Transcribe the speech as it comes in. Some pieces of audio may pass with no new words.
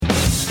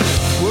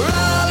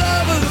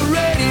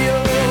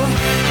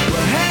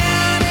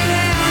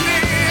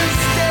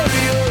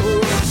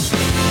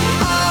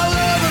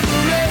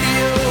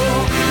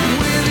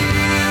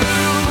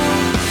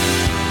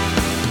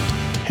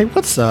Hey,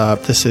 what's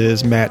up? This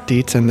is Matt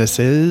Dietz, and this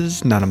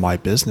is None of My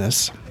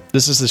Business.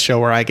 This is the show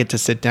where I get to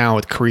sit down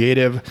with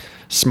creative,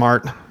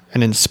 smart,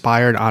 and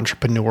inspired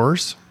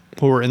entrepreneurs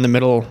who are in the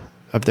middle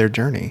of their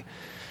journey.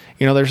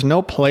 You know, there's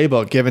no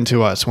playbook given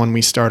to us when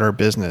we start our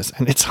business,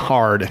 and it's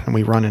hard, and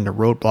we run into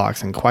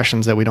roadblocks and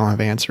questions that we don't have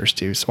answers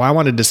to. So I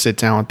wanted to sit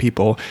down with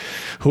people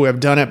who have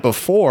done it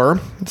before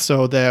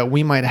so that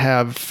we might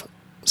have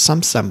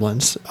some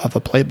semblance of a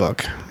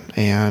playbook.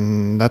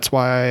 And that's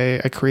why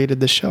I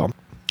created this show.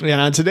 And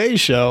on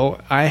today's show,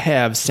 I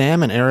have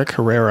Sam and Eric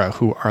Herrera,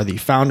 who are the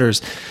founders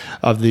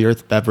of the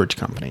Earth Beverage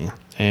Company.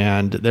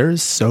 And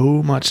there's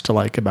so much to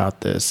like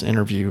about this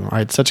interview. I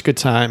had such a good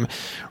time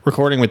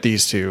recording with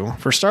these two.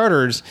 For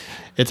starters,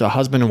 it's a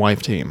husband and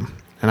wife team.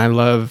 And I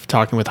love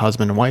talking with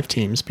husband and wife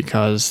teams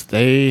because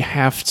they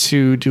have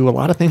to do a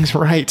lot of things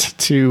right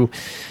to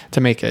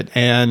make it.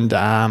 And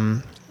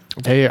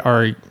they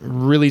are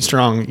really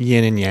strong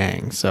yin and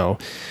yang. So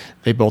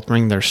they both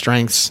bring their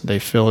strengths. They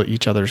fill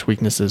each other's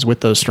weaknesses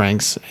with those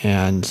strengths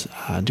and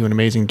do an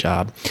amazing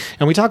job.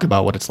 And we talk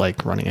about what it's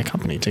like running a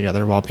company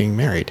together while being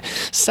married.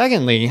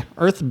 Secondly,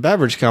 Earth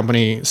Beverage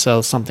Company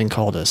sells something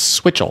called a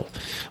Switchel,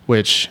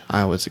 which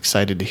I was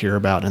excited to hear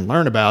about and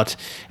learn about.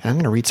 And I'm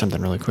going to read something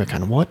really quick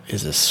on what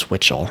is a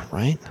Switchel,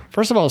 right?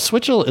 First of all, a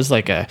Switchel is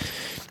like a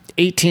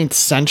 18th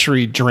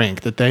century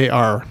drink that they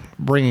are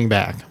bringing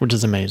back, which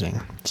is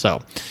amazing.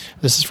 So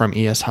this is from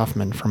E.S.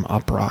 Huffman from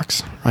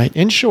Uproxx, right?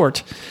 In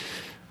short,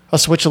 a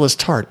Switchel is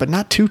tart, but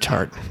not too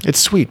tart. It's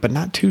sweet, but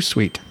not too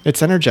sweet.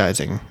 It's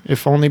energizing,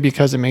 if only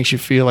because it makes you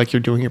feel like you're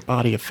doing your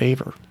body a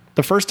favor.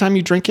 The first time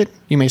you drink it,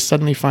 you may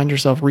suddenly find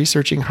yourself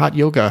researching hot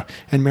yoga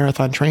and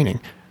marathon training.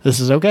 This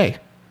is okay.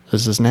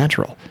 This is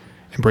natural.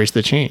 Embrace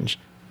the change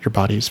your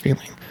body is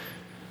feeling.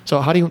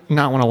 So how do you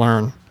not want to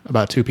learn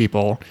about two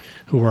people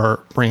who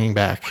are bringing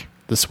back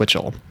the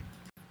Switchel?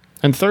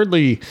 And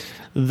thirdly,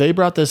 they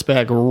brought this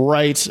back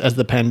right as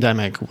the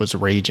pandemic was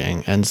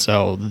raging. And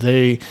so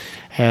they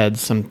had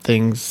some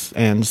things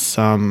and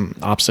some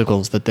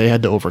obstacles that they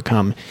had to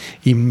overcome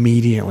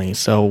immediately.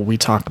 So we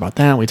talk about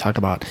that. We talk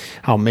about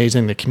how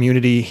amazing the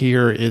community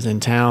here is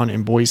in town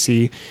in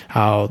Boise,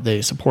 how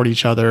they support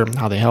each other,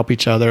 how they help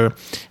each other.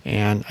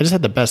 And I just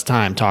had the best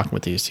time talking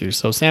with these two.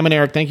 So Sam and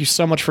Eric, thank you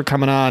so much for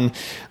coming on.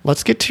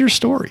 Let's get to your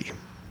story.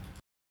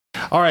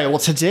 All right. Well,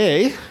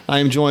 today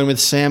I'm joined with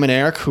Sam and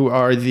Eric, who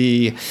are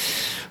the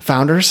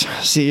founders,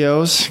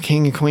 CEOs,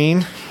 king and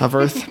queen of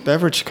Earth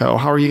Beverage Co.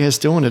 How are you guys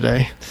doing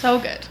today? So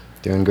good.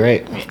 Doing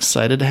great. I'm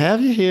excited to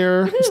have you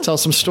here. Let's tell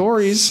some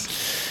stories.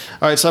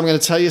 All right. So I'm going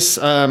to tell you,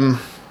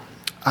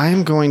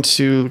 I'm going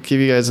to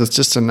give you guys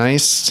just a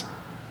nice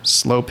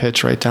slow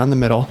pitch right down the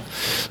middle.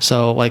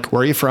 So like,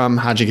 where are you from?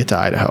 How'd you get to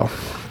Idaho?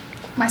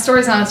 My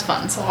story's not as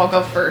fun, so I'll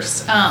go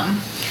first.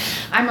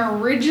 I'm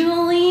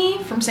originally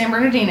from San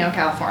Bernardino,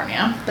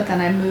 California, but then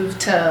I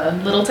moved to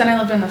Littleton. I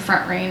lived in the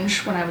Front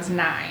Range when I was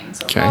 9,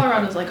 so Okay.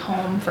 Colorado's like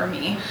home for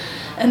me.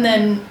 And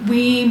then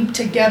we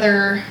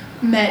together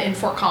met in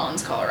Fort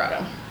Collins,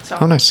 Colorado. So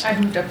Oh, nice. I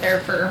moved up there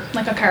for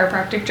like a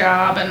chiropractic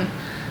job, and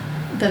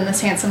then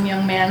this handsome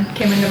young man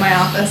came into my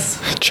office.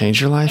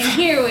 Change your life? And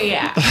here we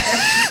are.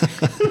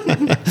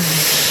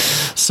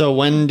 So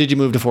when did you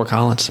move to Fort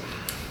Collins?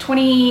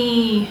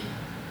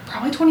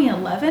 Probably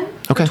 2011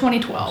 Okay. or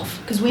 2012,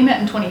 because we met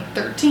in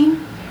 2013. Is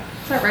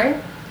that right?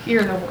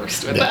 You're the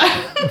worst with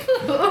that.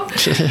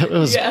 It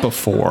was Yeah.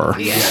 before.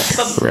 Yeah.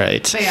 But,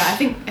 Right. but yeah, I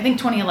think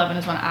 2011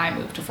 is when I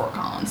moved to Fort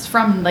Collins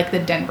from like the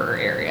Denver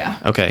area.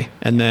 Okay.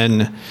 And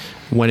then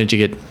when did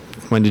you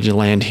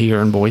land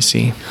here in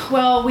Boise?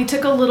 Well, we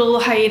took a little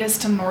hiatus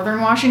to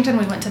Northern Washington.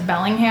 We went to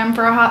Bellingham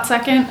for a hot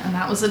second, and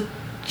that was a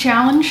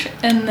challenge,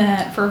 and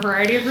that for a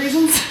variety of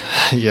reasons.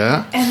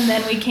 Yeah. And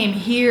then we came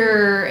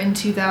here in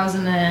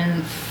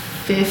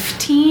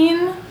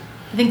 2015. I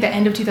think the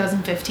end of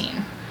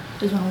 2015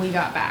 is when we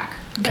got back.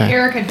 But Okay.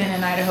 Eric had been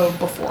in Idaho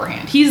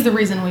beforehand. He's the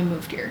reason we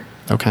moved here.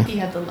 Okay. He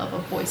had the love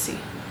of Boise.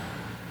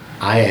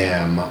 I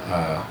am,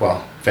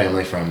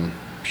 family from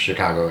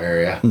Chicago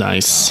area.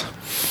 Nice.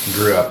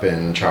 Grew up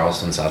in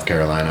Charleston, South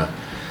Carolina,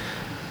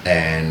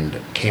 and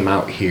came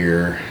out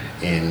here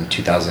in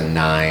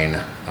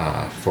 2009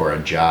 for a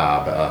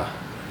job.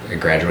 I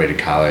graduated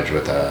college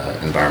with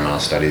an environmental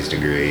studies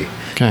degree.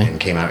 Okay. And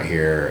came out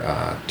here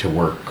to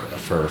work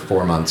for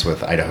 4 months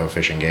with Idaho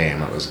Fish and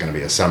Game. It was going to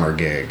be a summer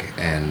gig,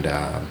 and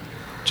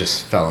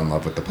just fell in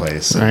love with the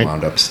place and Right.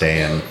 wound up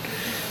staying.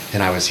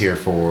 And I was here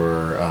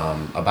for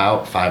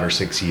about 5 or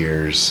 6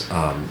 years,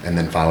 and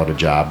then followed a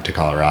job to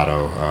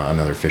Colorado,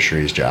 another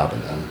fisheries job,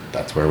 and then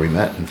that's where we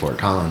met in Fort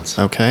Collins.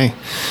 Okay.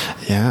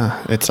 Yeah.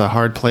 It's a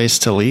hard place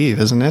to leave,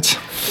 isn't it?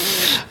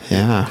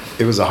 Yeah.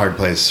 It was a hard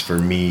place for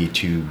me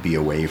to be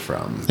away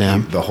from.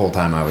 Yeah. The whole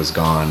time I was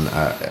gone,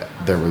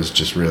 there was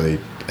just really,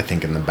 I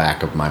think, in the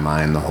back of my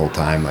mind the whole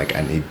time, like,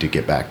 I need to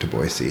get back to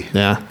Boise.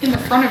 Yeah. In the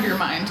front of your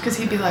mind, because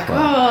he'd be like,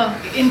 oh,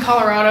 in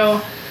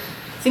Colorado,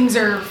 things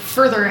are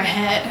further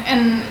ahead,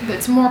 and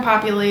it's more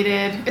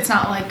populated. It's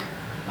not like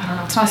I don't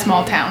know, it's not a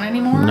small town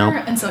anymore.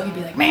 Nope. And so he'd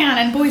be like,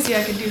 man, in Boise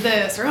I could do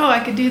this, or oh, I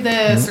could do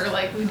this, or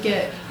like we'd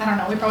get, I don't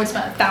know, we probably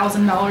spent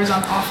 $1,000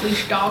 on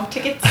off-leash dog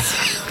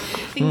tickets.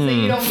 Things that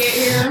you don't get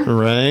here.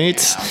 Right.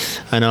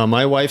 Yeah. I know.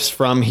 My wife's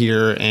from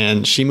here,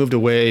 and she moved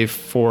away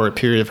for a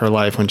period of her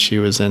life when she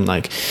was in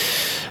like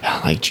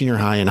junior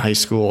high and high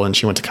school, and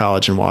she went to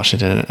college in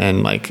Washington,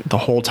 and like the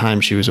whole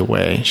time she was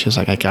away, she was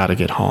like, I gotta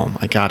get home.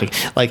 I gotta,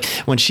 like,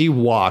 when she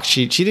walked,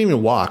 she didn't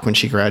even walk when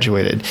she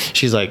graduated.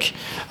 She's like,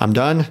 I'm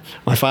done,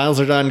 my finals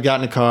are done, got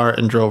in a car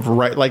and drove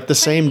right, like the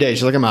same day.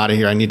 She's like, I'm out of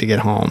here, I need to get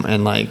home.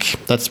 And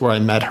like that's where I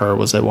met her,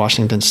 was at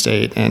Washington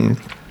State, and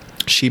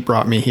she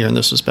brought me here, and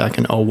this was back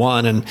in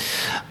 2001. And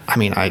I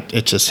mean,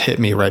 it just hit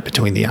me right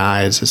between the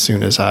eyes as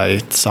soon as I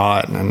saw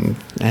it. And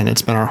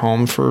it's been our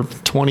home for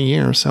 20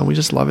 years. So we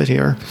just love it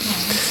here.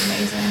 It's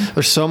amazing.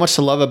 There's so much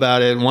to love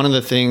about it. One of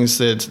the things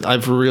that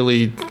I've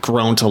really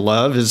grown to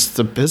love is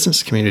the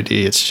business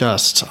community. It's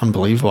just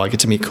unbelievable. I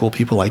get to meet cool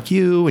people like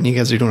you, and you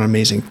guys are doing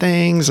amazing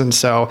things. And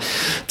so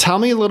tell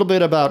me a little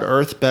bit about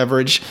Earth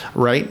Beverage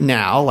right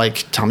now.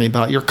 Like, tell me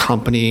about your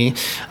company.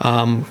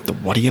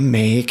 What do you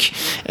make?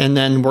 And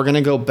then we're going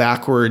to go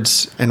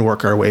backwards and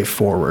work our way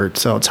forward.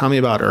 So tell me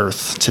about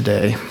Earth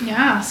today.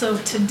 Yeah, so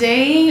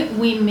today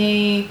we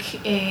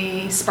make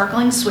a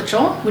sparkling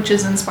switchel, which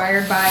is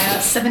inspired by a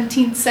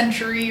 17th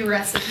century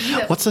recipe.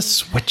 What's a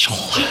switchel?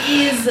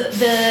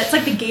 It's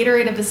like the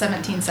Gatorade of the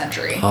 17th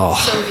century. Oh.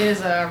 So it is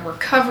a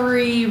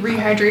recovery,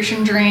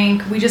 rehydration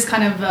drink. We just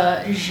kind of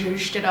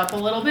zhuzhed it up a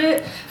little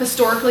bit.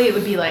 Historically, it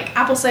would be like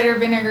apple cider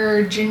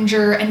vinegar,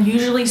 ginger, and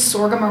usually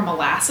sorghum or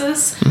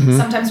molasses. Mm-hmm.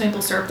 Sometimes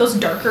maple syrup. Those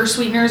darker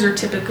sweeteners are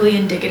typically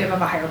indicative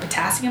of a higher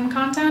potassium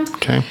content.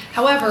 Okay.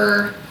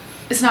 However,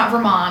 it's not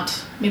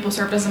Vermont. Maple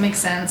syrup doesn't make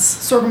sense.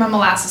 Sorghum and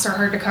molasses are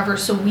hard to cover,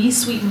 so we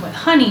sweeten with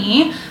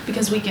honey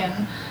because we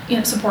can,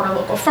 support a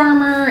local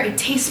farmer. It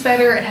tastes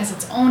better. It has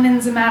its own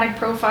enzymatic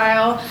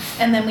profile,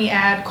 and then we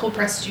add cold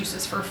pressed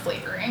juices for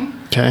flavoring.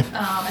 Okay.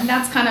 And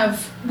that's kind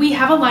of, we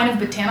have a line of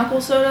botanical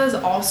sodas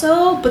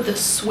also, but the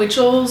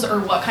switchels are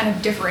what kind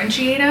of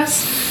differentiate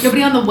us.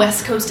 Nobody on the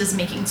West Coast is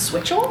making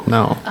switchel.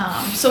 No.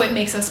 So it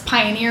makes us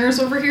pioneers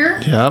over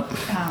here. Yep.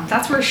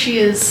 That's where she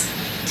is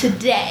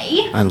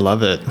today. I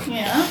love it.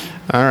 Yeah.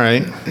 All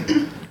right.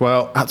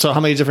 Well, so how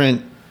many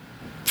different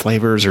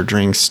flavors or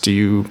drinks do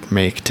you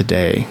make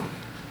today?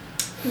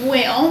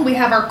 Well, we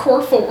have our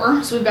core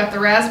 4. So we've got the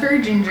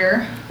raspberry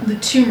ginger, the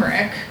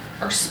turmeric,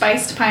 our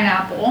spiced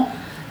pineapple,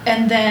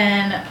 and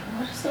then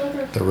what is the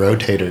other? The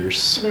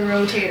rotators. The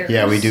rotators.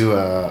 Yeah, we do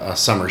a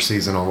summer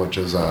seasonal, which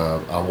is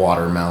a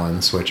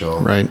watermelon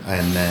switchel. Right.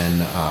 And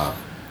then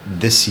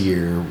this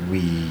year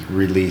we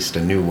released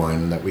a new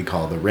one that we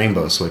call the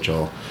rainbow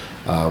switchel,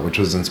 which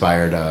was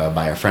inspired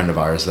by a friend of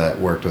ours that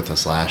worked with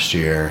us last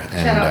year.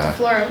 And, Shout out to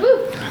Flora.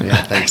 Woo!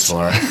 Yeah, thanks,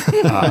 Flora.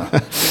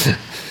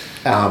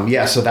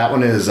 So that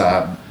one is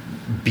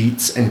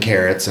beets and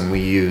carrots, and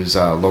we use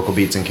local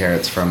beets and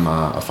carrots from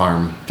a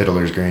farm,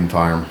 Fiddler's Green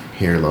Farm,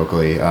 here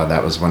locally.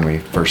 That was when we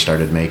first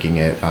started making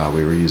it.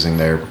 We were using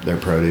their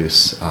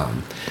produce.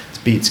 It's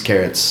beets,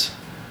 carrots,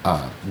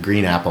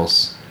 green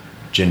apples,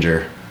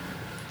 ginger.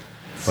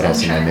 What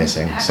else am I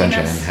missing?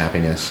 Sunshine,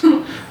 happiness.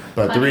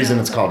 But the reason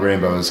it's called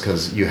rainbow is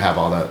because you have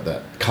all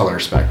that color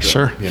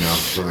spectrum. Sure.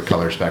 So the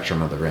color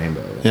spectrum of the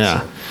rainbow. Yeah.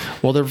 So.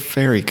 Well, they're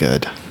very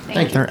good.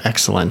 Thank you. They're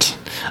excellent.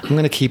 I'm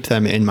going to keep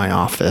them in my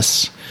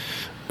office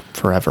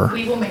forever.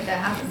 We will make that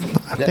happen.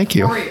 Thank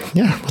you. For you.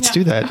 Yeah, let's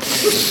do that.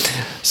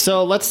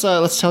 So let's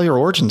tell your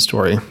origin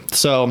story.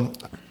 So,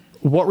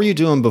 what were you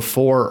doing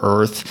before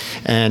Earth,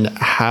 and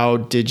how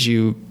did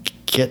you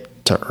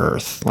get to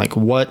Earth? Like,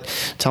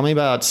 tell me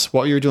about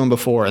what you were doing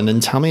before, and then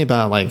tell me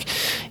about, like,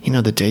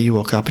 the day you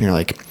woke up and you're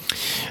like,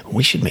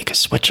 we should make a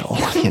switchel,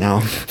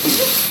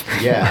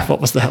 Yeah. What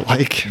was that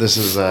like? This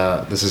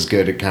is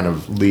good. It kind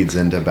of leads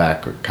into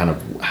back kind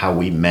of how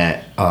we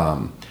met.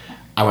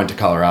 I went to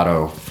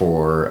Colorado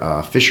for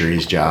a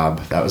fisheries job.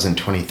 That was in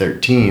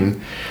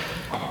 2013.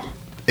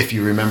 If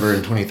you remember,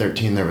 in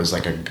 2013, there was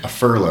like a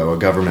furlough, a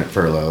government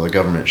furlough. The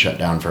government shut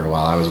down for a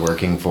while. I was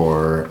working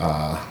for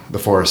the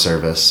Forest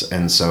Service,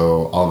 and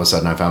so all of a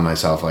sudden I found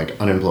myself like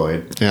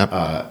unemployed,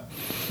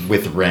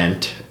 with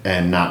rent,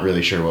 and not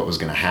really sure what was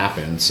going to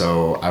happen.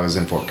 So I was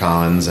in Fort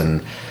Collins,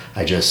 and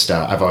I just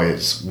I've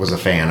always was a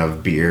fan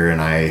of beer,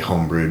 and I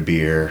homebrewed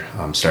beer.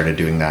 Started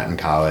doing that in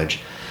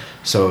college.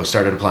 So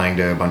started applying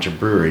to a bunch of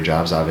brewery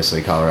jobs.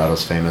 Obviously,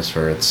 Colorado's famous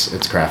for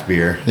its craft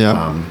beer.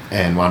 Yeah.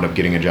 And wound up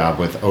getting a job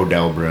with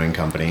Odell Brewing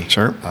Company.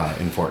 Sure.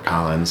 In Fort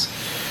Collins.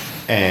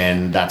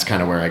 And that's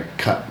kind of where I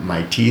cut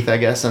my teeth, I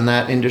guess, in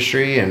that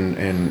industry.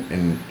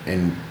 And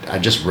I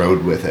just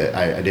rode with it.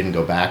 I didn't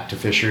go back to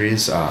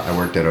fisheries. I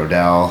worked at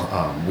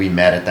Odell. We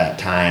met at that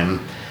time.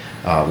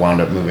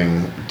 Wound up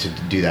moving to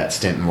do that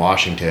stint in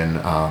Washington.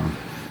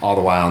 All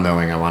the while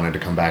knowing I wanted to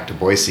come back to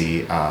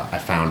Boise, I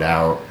found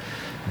out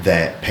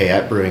that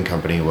Payette Brewing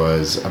Company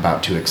was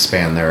about to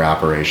expand their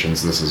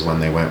operations. This is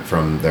when they went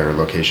from their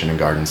location in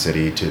Garden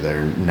City to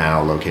their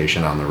now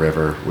location on the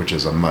river, which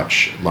is a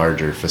much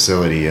larger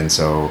facility. And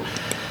so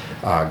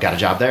got a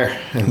job there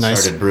and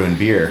Nice. started brewing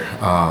beer.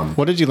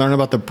 What did you learn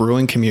about the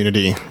brewing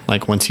community?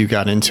 Like once you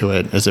got into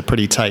it, is it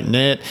pretty tight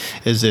knit?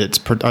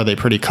 Are they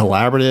pretty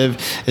collaborative?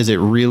 Is it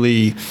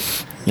really,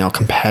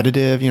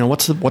 competitive?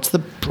 What's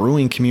the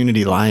brewing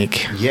community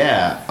like?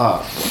 Yeah,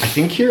 I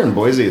think here in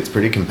Boise it's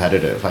pretty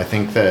competitive. I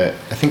think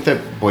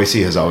that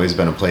Boise has always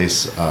been a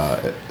place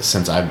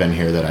since I've been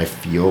here that I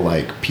feel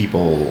like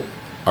people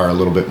are a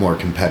little bit more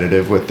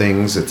competitive with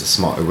things. It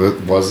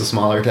was a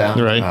smaller town.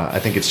 Right. I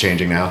think it's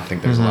changing now. I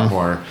think there's a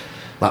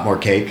lot more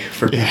cake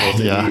for people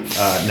to eat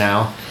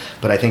now.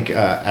 But I think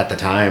at the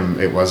time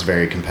it was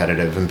very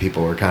competitive, and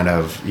people were kind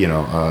of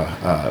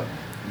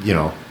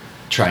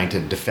trying to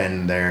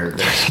defend their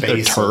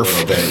space turf. a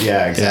little bit.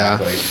 Yeah,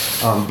 exactly.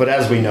 But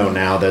as we know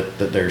now that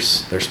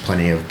there's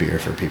plenty of beer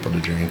for people to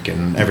drink,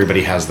 and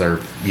everybody has their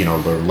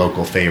their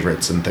local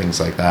favorites and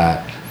things like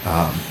that.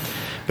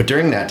 But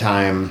during that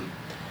time,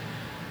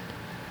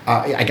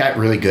 I got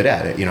really good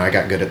at it. I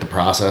got good at the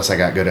process. I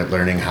got good at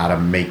learning how to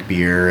make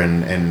beer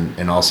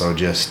and also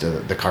just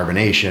the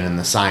carbonation and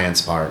the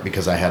science part,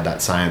 because I had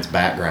that science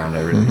background.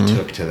 I really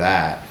took to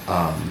that.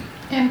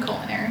 And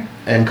culinary.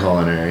 And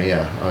culinary,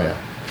 yeah. Oh, yeah.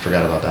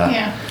 Forgot about that.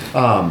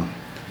 Yeah.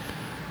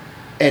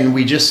 And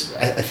we just,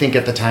 I think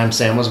at the time,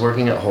 Sam was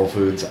working at Whole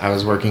Foods. I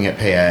was working at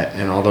Payette,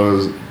 and all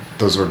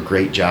those were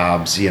great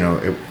jobs.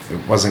 It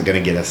wasn't going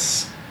to get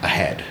us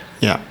ahead.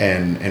 Yeah.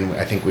 And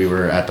I think we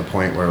were at the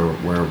point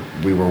where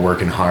we were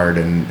working hard,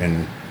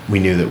 and we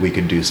knew that we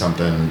could do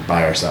something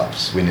by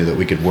ourselves. We knew that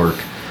we could work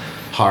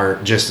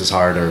hard, just as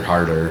hard or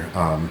harder,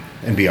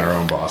 and be our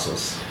own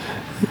bosses.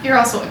 You're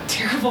also a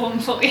terrible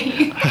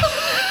employee.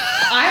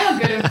 I'm a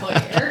good employee.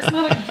 Eric's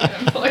not a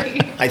good employee.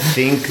 I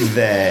think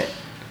that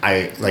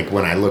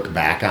when I look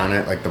back on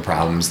it, like the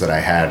problems that I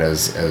had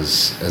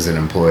as an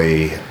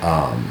employee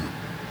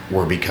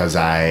were because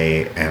I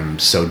am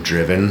so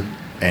driven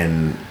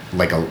and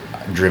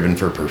driven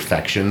for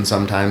perfection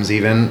sometimes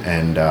even,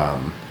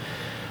 and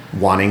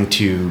wanting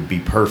to be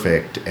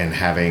perfect, and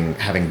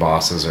having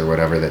bosses or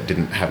whatever that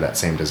didn't have that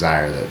same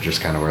desire, that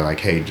just kind of were like,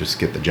 hey, just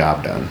get the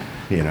job done,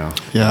 Yeah.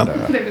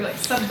 They'd be like,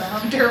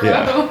 sunbound,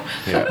 turbo.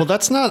 Yeah. Well,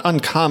 that's not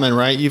uncommon,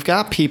 right? You've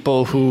got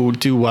people who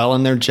do well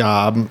in their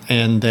job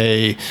and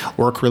they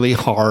work really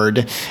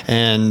hard,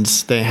 and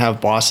they have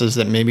bosses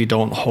that maybe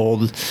don't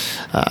hold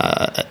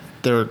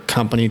their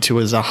company to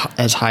as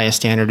high a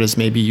standard as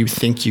maybe you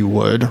think you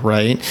would,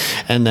 right?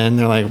 And then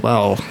they're like,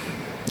 well,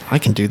 I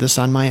can do this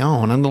on my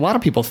own. And a lot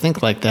of people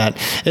think like that.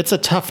 It's a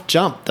tough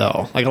jump,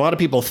 though. Like, a lot of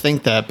people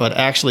think that, but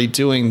actually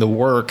doing the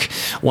work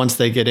once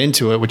they get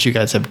into it, which you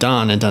guys have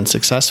done and done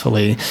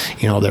successfully,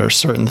 there are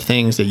certain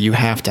things that you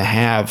have to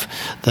have,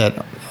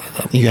 that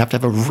you have to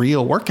have a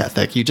real work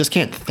ethic. You just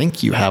can't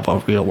think you have a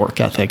real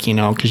work ethic,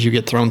 because you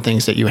get thrown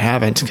things that you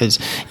haven't, because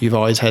you've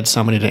always had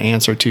somebody to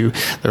answer to.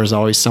 There's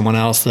always someone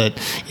else that,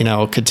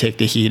 could take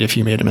the heat if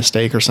you made a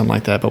mistake or something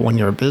like that. But when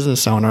you're a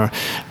business owner,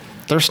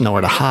 there's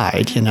nowhere to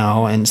hide,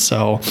 and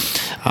so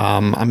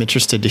I'm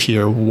interested to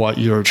hear what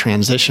your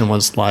transition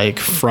was like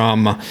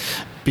from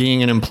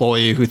being an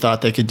employee who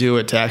thought they could do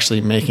it to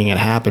actually making it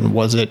happen.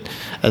 Was it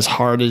as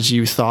hard as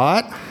you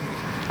thought?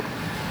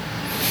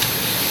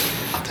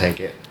 I'll take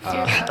it.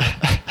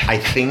 I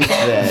think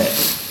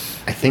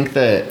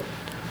that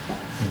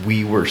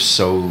we were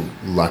so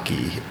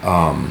lucky.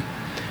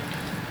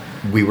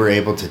 We were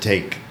able to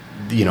take,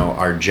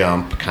 our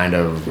jump kind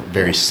of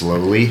very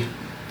slowly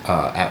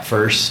at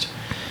first.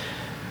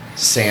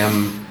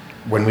 Sam,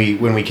 when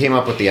we came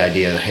up with the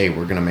idea that, hey,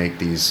 we're going to make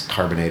these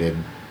carbonated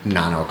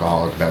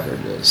non-alcoholic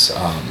beverages,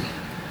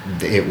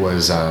 it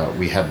was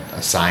we had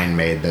a sign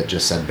made that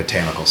just said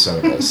botanical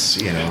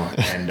sodas,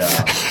 and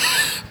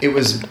it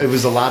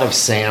was a lot of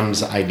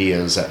Sam's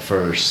ideas at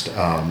first.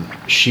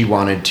 She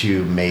wanted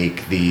to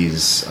make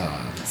these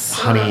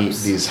honey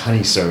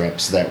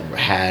syrups that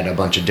had a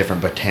bunch of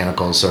different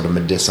botanical sort of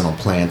medicinal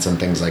plants and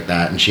things like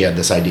that, and she had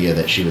this idea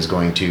that she was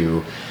going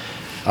to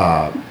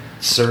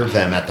serve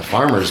them at the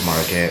farmer's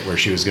market, where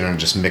she was going to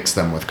just mix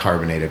them with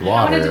carbonated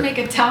water. I wanted to make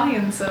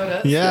Italian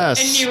sodas.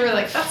 Yes. And you were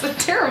like, that's a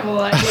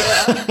terrible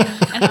idea.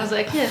 And I was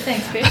like, yeah,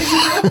 thanks, baby.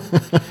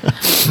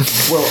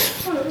 Well,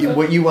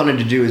 what you wanted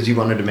to do is you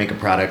wanted to make a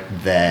product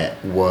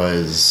that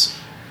was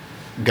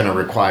going to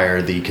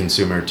require the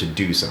consumer to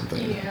do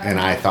something. Yeah.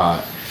 And I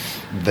thought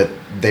that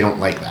they don't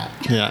like that.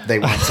 Yeah. They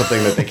want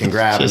something that they can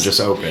grab and just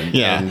open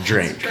and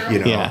drink.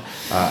 Yeah.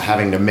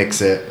 Having to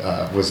mix it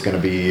was going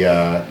to be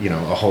a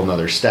whole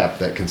nother step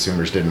that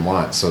consumers didn't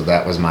want. So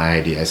that was my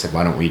idea. I said,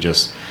 why don't we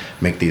just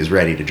make these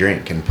ready to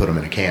drink and put them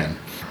in a can?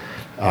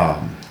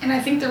 And I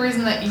think the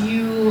reason that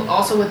you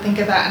also would think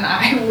of that and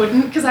I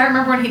wouldn't, because I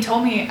remember when he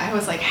told me, I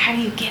was like, how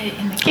do you get it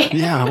in the can?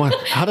 Yeah,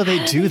 how do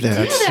they do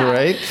that,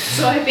 right?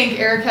 So I think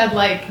Eric had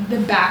the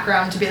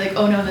background to be like,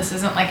 oh no, this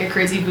isn't like a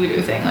crazy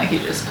voodoo thing, like you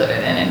just put it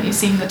in and you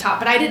seam the top.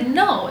 But I didn't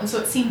know, and so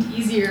it seemed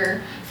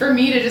easier for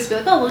me to just be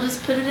like, oh, we'll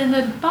just put it in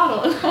a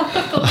bottle and I'll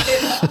put the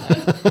lid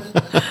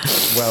on.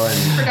 Well,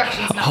 and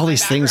Production's not all my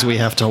these things we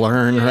have to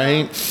learn,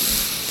 right?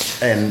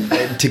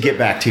 And to get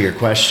back to your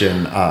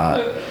question,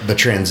 the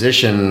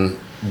transition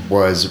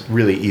was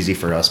really easy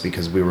for us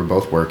because we were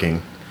both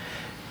working,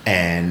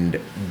 and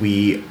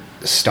we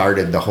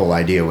started the whole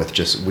idea with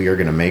just, we are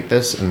going to make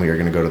this and we are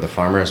going to go to the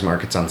farmers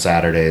markets on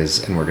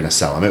Saturdays and we're going to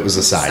sell them. It was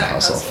a side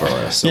hustle for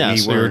us. So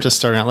we were just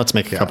starting out, let's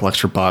make a couple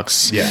extra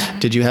bucks. Yeah.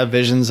 Did you have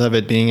visions of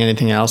it being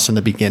anything else in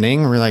the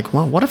beginning? Were you like,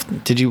 well,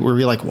 were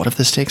you like, what if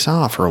this takes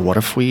off? Or what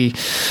if we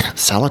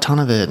sell a ton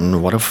of it?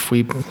 And what if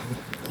we,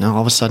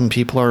 all of a sudden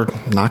people are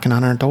knocking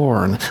on our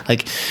door? And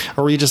like,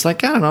 or were you just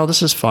like, I don't know,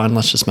 this is fun.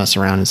 Let's just mess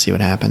around and see what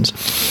happens.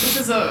 This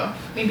is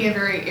maybe a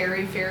very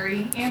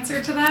airy-fairy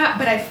answer to that,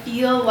 but I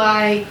feel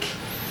like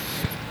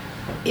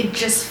it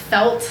just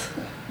felt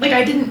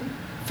like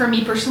for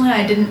me personally,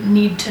 I didn't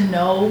need to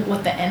know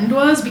what the end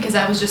was, because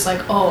I was just like,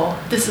 oh,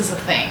 this is a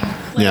thing.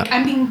 Like,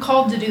 I'm being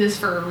called to do this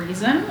for a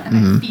reason,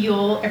 and I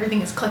feel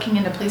everything is clicking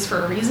into place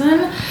for a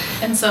reason.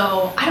 And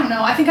so, I don't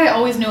know, I think I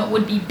always knew it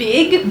would be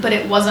big, but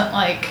it wasn't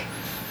like,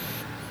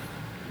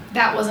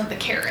 that wasn't the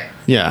carrot.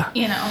 Yeah.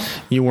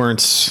 You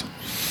weren't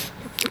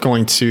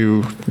going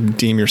to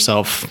deem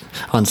yourself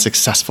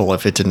unsuccessful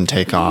if it didn't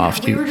take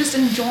off. We were just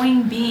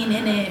enjoying being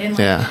in it. And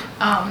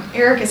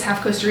Eric is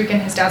half Costa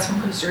Rican, his dad's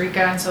from Costa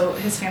Rica, and so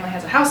his family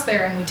has a house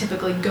there, and we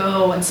typically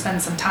go and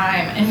spend some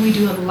time, and we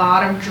do a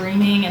lot of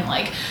dreaming, and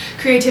like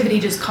creativity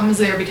just comes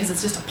there because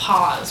it's just a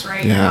pause,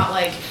 right?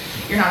 Yeah.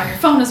 You're not on your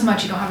phone as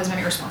much, you don't have as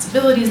many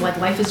responsibilities, like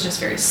life is just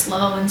very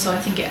slow, and so I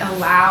think it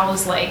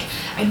allows like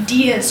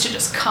ideas to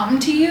just come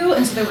to you.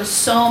 And so there were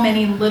so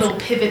many little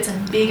pivots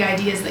and big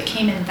ideas that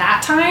came in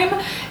that time.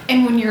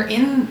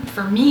 And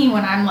for me,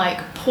 when I'm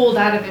like pulled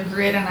out of the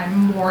grid and I'm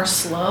more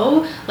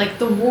slow, like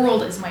the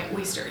world is my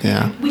oyster.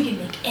 Yeah. We can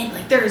make the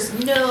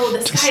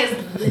sky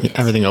is the limit.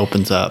 Everything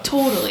opens up.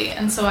 Totally.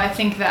 And so I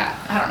think that,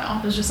 I don't know,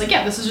 it was just like,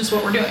 this is just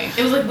what we're doing.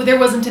 It was like, there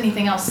wasn't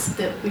anything else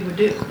that we would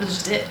do. It was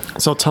just it.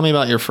 So tell me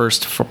about your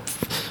first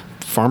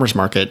farmer's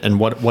market, and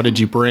what did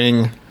you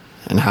bring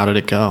and how did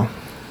it go?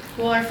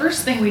 Well, our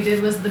first thing we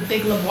did was the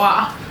Big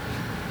Lebois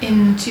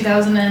in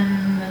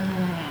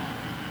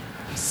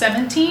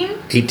 2017.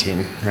 18,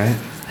 right?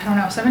 I don't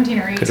know, 17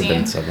 or 18. Could have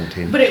been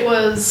 17. But it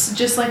was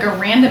just like a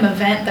random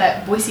event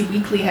that Boise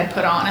Weekly had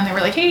put on, and they were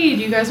like, hey,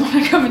 do you guys want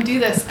to come and do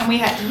this? And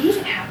did we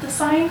even have the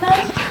sign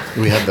then?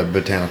 We had the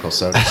botanical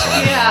soda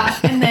sign. Yeah,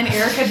 and then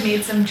Eric had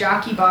made some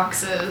jockey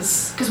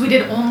boxes, because we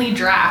did only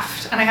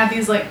draft, and I had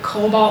these like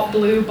cobalt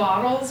blue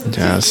bottles with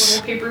these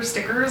little paper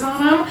stickers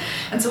on them,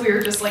 and so we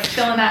were just like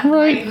filling that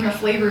right and the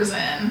flavors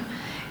in.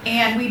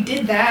 And we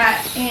did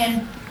that,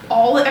 and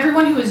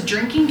everyone who was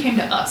drinking came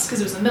to us because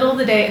it was the middle of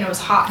the day and it was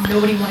hot and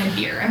nobody wanted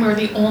beer, and we were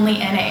the only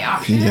NA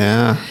option.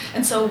 Yeah.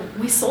 And so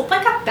we sold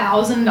like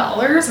 $1,000,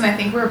 and I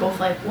think we were both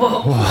like,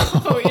 whoa.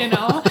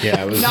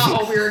 Yeah, it was not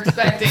what we were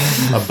expecting.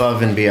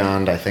 Above and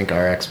beyond, I think,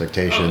 our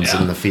expectations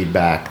and the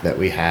feedback that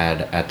we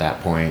had at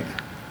that point.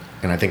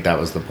 And I think that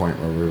was the point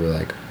where we were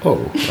like,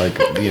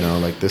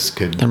 like this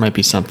could... There might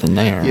be something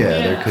there. Yeah,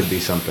 there could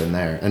be something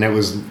there. And it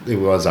was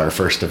our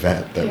first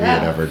event that we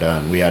had ever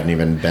done. We hadn't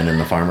even been in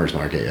the farmer's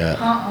market yet.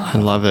 I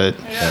love it.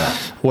 Yeah.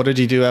 What did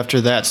you do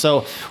after that?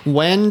 So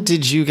when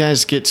did you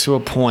guys get to a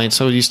point?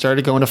 So you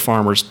started going to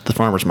the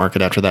farmer's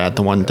market after that,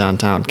 the one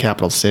downtown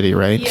Capital City,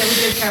 right? Yeah, we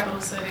did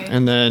Capital City.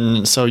 And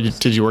then, so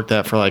did you work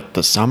that for like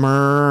the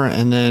summer?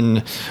 And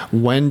then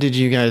when did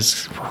you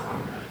guys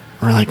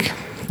were like...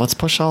 let's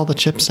push all the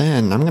chips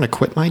in. I'm going to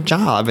quit my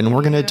job and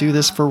we're going to do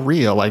this for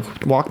real.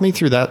 Like, walk me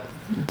through that.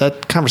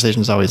 That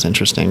conversation is always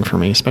interesting for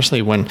me,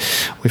 especially when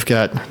we've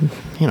got,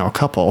 a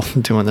couple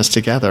doing this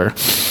together.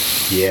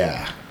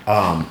 Yeah.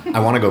 I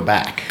want to go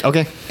back.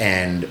 Okay.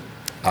 And,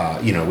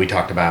 we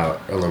talked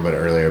about a little bit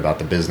earlier about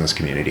the business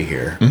community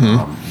here.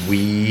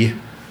 Mm-hmm.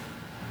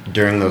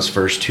 During those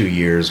first 2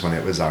 years when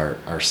it was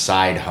our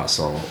side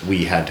hustle,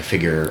 we had to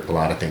figure a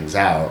lot of things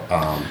out.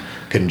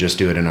 Couldn't just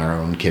do it in our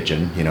own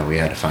kitchen. We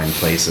had to find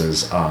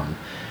places.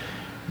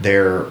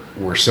 There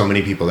were so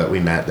many people that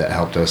we met that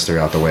helped us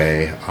throughout the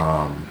way.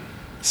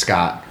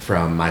 Scott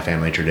from My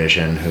Family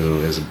Tradition, who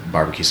is a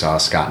barbecue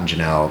sauce, Scott and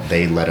Janelle,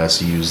 they let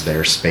us use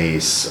their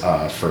space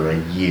for a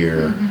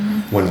year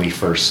when we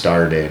first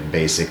started,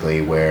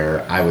 basically,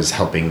 where I was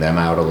helping them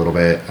out a little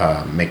bit,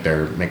 make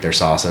their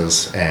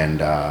sauces, and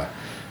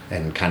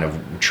kind of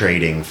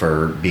trading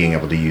for being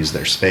able to use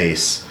their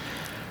space.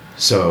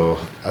 So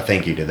a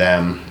thank you to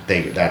them.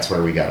 That's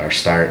where we got our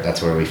start.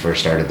 That's where we first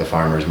started the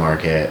farmer's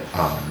market.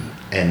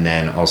 And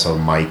then also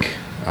Mike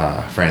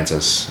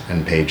Francis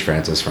and Paige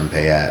Francis from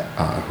Payette,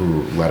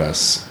 who let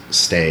us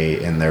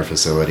stay in their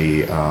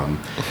facility,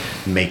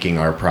 making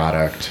our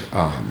product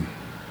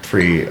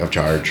free of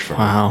charge for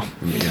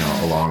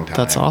a long time.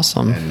 That's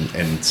awesome.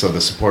 And so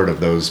the support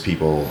of those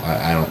people,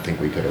 I don't think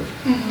we could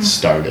have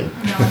started.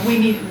 No, we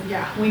needed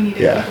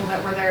people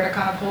that were there to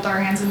kind of hold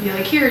our hands and be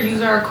like, here, use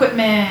our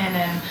equipment,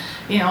 and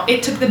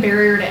it took the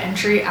barrier to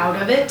entry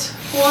out of it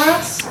for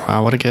us.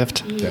 Wow, what a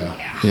gift.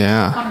 Yeah.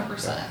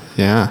 100%.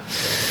 Yeah.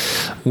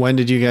 When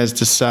did you guys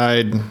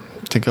decide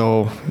to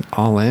go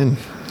all in?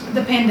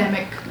 The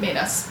pandemic made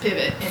us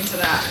pivot into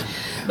that.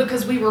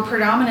 because we were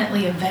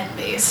predominantly event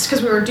based.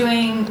 Because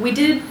we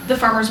did the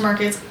farmers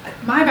markets.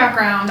 My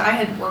background, I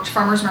had worked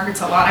farmers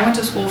markets a lot. I went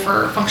to school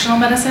for functional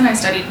medicine. I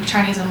studied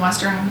Chinese and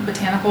Western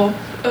botanical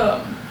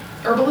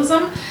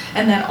herbalism,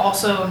 and then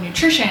also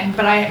nutrition.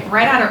 But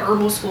right out of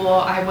herbal school,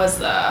 I was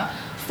the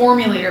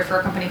formulator for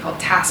a company called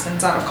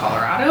Taspens out of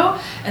Colorado.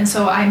 And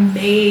so I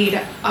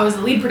was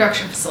the lead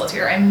production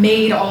facilitator. I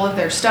made all of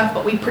their stuff,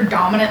 but we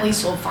predominantly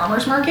sold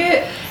farmers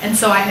market. And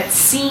so I had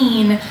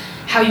seen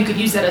how you could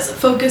use that as a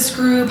focus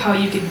group, how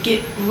you could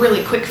get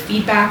really quick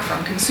feedback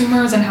from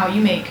consumers, and how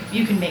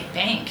you can make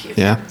bank if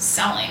you're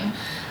selling.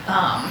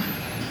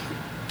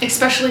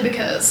 Especially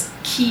because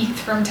Keith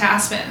from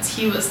Taspens,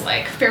 he was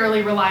like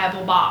fairly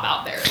reliable Bob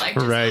out there, like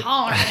just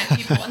hollering at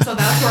people. And so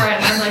that's where I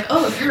learned, like,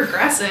 oh, if you're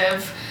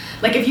aggressive,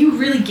 like if you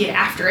really get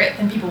after it,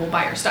 then people will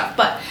buy your stuff.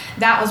 But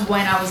that was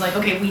when I was like,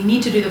 okay, we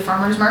need to do the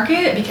farmers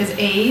market because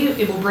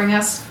it will bring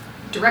us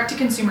direct to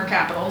consumer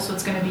capital, so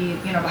it's going to be,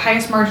 the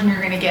highest margin you're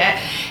going to get,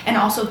 and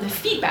also the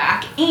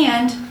feedback.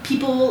 And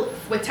people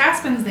with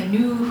Taspens, they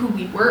knew who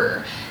we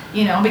were,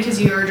 because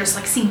you were just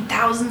like seeing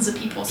thousands of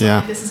people. So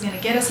like, this is going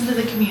to get us into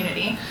the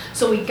community.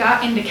 So we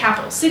got into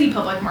Capital City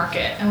Public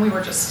Market, and we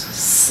were just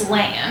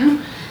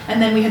slaying.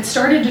 And then we had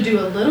started to do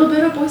a little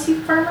bit of Boise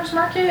Farmers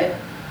Market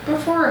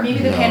before, or maybe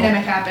the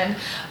pandemic happened,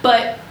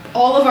 but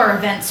all of our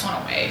events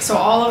went away. So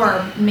all of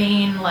our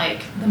main,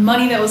 the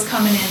money that was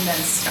coming in then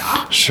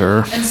stopped.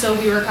 Sure. And so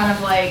we were kind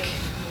of like,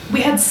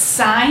 we had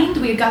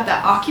got the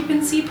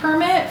occupancy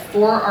permit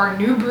for our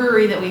new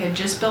brewery that we had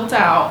just built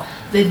out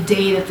the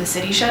day that the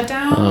city shut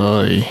down.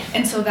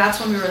 And so that's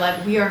when we were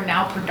like, we are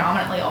now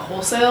predominantly a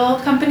wholesale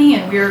company,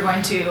 and we are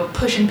going to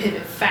push and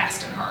pivot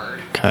fast and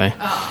hard. Okay.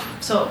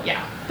 So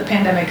yeah, the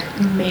pandemic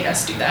made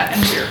us do that,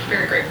 and we're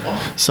very grateful.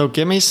 So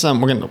give me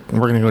some, we're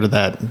gonna go to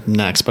that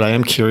next, but I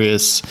am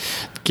curious,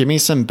 give me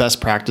some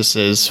best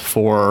practices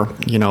for,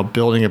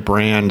 building a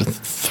brand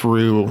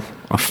through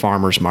a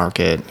farmer's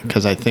market,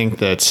 because I think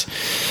that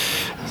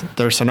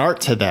there's an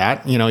art to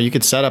that. You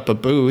could set up a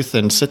booth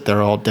and sit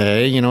there all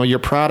day. Your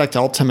product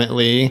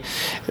ultimately,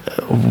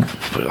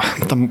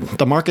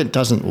 the market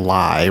doesn't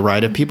lie,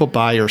 right? If people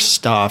buy your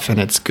stuff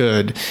and it's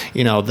good,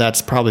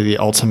 that's probably the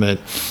ultimate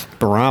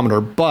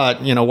barometer.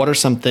 But, what are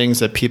some things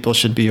that people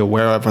should be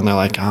aware of when they're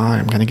like, oh,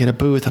 I'm going to get a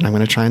booth and I'm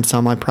going to try and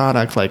sell my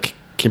product? Like,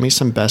 give me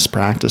some best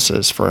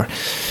practices for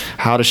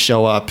how to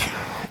show up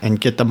and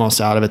get the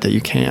most out of it that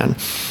you can.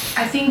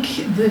 I think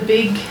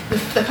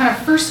the kind of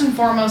first and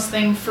foremost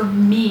thing for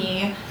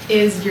me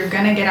is you're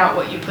going to get out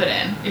what you put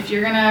in. If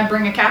you're going to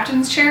bring a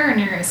captain's chair and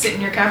you're going to sit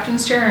in your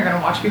captain's chair and you're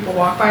going to watch people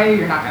walk by you,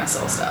 you're not going to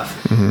sell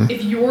stuff. Mm-hmm.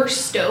 If you're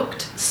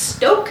stoked,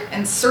 stoke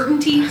and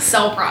certainty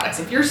sell products.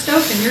 If you're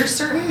stoked and you're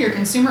certain, your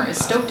consumer is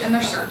stoked and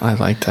they're certain. I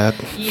like that.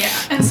 Yeah.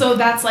 And so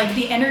that's like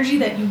the energy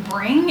that you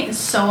bring is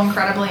so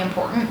incredibly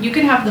important. You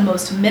can have the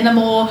most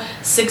minimal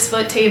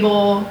 6-foot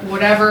table,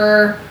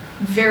 whatever,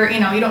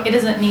 it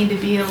doesn't need to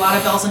be a lot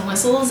of bells and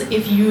whistles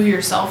if you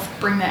yourself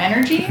bring the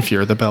energy. If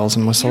you're the bells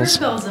and whistles. You're the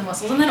bells and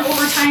whistles. And then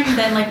over time,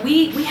 then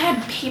we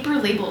had paper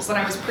labels that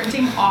I was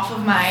printing off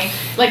of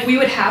we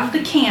would have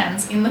the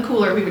cans in the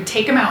cooler. We would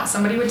take them out.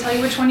 Somebody would tell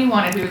you which one you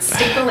wanted. We would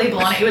stick the label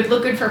on it. It would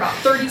look good for about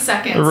 30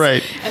 seconds.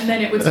 Right. And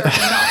then it would start to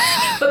melt.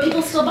 But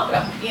people still bought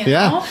them,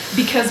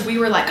 because we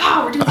were like,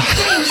 oh, we're doing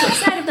this thing. We're so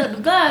excited. Blah,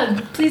 blah,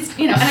 blah. Please,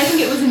 and I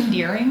think it was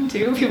endearing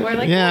too. People were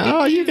like,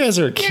 oh, you guys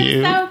are cute.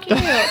 You're so cute.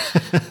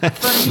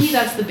 For me,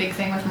 that's the big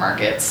thing with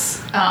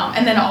markets.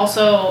 And then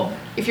also,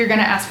 if you're going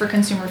to ask for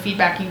consumer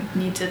feedback, you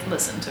need to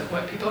listen to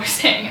what people are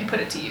saying and put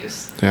it to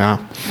use. Yeah.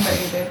 What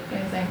do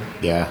you think?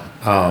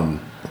 Yeah.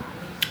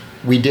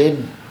 We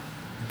did.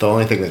 The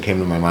only thing that came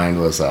to my mind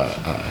was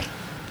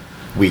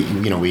we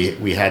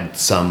had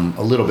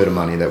a little bit of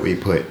money that we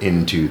put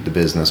into the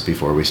business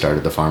before we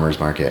started the farmers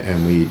market,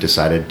 and we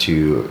decided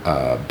to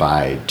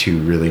buy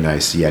 2 really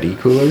nice Yeti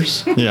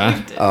coolers.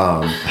 Yeah.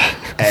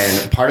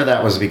 And part of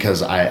that was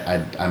because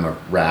I'm a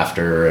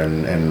rafter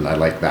and I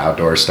like the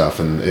outdoor stuff,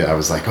 and I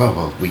was like, oh,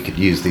 well, we could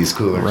use these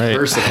coolers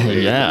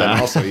personally, and then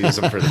also use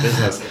them for the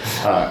business.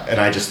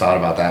 And I just thought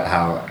about that,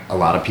 how a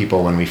lot of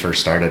people when we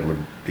first started would,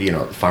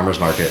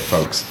 farmers market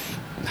folks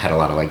had a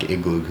lot of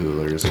igloo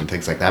coolers and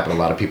things like that, but a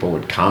lot of people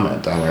would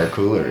comment on our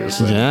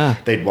coolers. Yeah.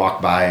 They'd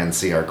walk by and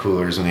see our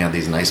coolers, and we had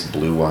these nice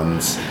blue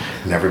ones,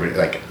 and everybody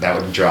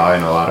that would draw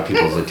in a lot of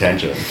people's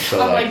attention.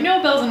 So I'm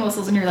no bells and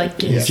whistles, and you're like,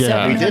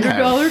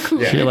 $700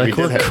 cooler. You're like,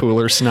 we're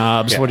cooler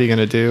snobs. Yeah. What are you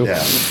gonna do?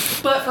 Yeah.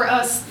 But for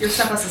us, your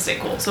stuff has to stay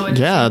cool. So it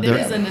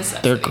is a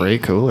necessity. They're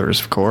great coolers,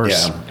 of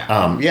course.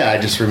 Yeah.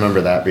 I just remember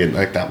that being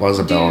that was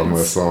a bell and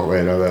whistle.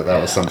 That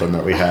was something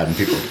that we had, and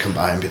people would come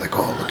by and be like,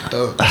 oh, look at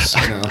those.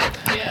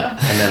 Yeah.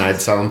 And then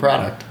I'd sell them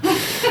product.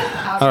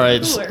 All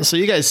right. So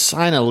you guys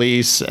sign a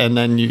lease, and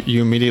then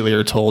you immediately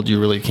are told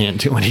you really can't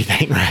do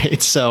anything,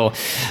 right? So,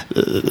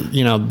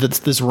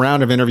 this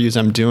round of interviews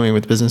I'm doing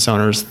with business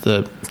owners,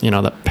 the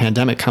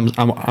pandemic comes.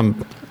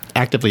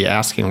 actively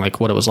asking like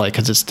what it was like,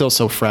 because it's still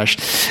so fresh,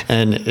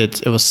 and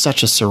it was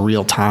such a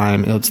surreal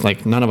time. It's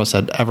like none of us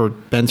had ever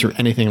been through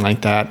anything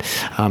like that.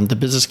 The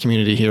business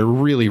community here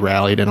really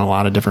rallied in a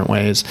lot of different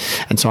ways,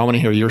 and so I want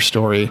to hear your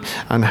story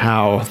on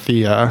how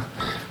the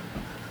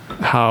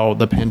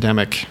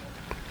pandemic,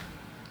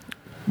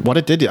 what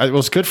it did. It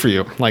was good for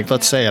you. Like,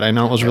 let's say it. I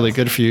know it was really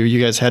good for you.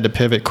 You guys had to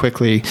pivot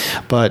quickly,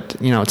 but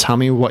tell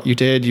me what you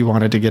did. You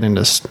wanted to get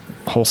into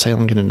wholesale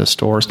and get into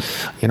stores.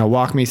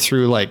 Walk me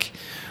through like,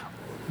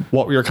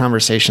 what were your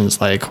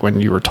conversations like when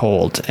you were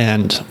told,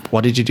 and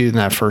what did you do in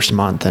that first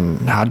month,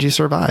 and how did you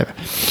survive?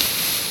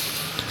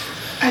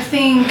 I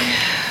think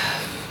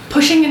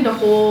pushing into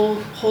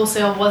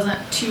wholesale wasn't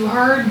too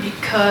hard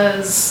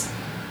because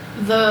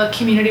the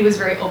community was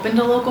very open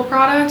to local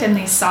product, and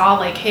they saw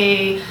like,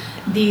 hey,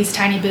 these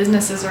tiny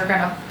businesses are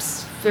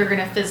they're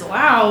gonna fizzle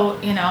out,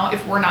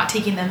 if we're not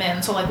taking them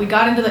in. So like we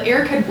got into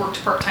Eric had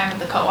worked part-time at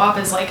the co-op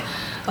as like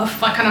a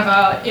fun, kind of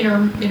a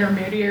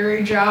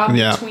intermediary job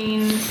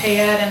between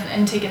Payette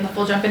and taking the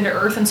full jump into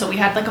Earth. And so we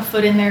had like a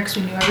foot in there because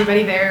we knew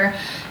everybody there,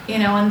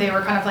 and they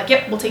were kind of like,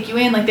 yep, we'll take you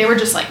in. Like they were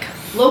just like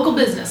local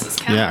businesses.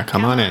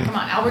 Come on in. Come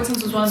on.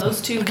 Albertsons was one of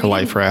those two. Like a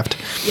life raft.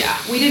 Yeah.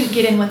 We didn't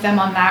get in with them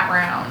on that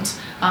round.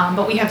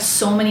 But we have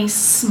so many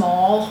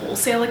small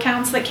wholesale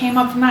accounts that came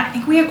up from that. I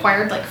think we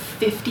acquired like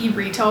 50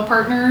 retail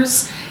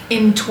partners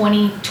in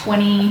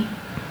 2020,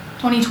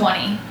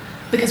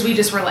 because we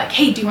just were like,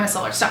 hey, do you want to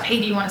sell our stuff?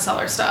 Hey, do you want to sell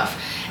our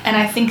stuff? And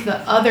I think the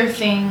other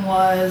thing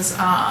was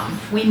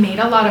we made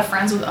a lot of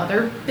friends with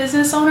other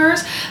business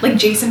owners, like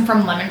Jason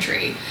from Lemon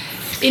Tree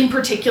in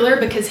particular,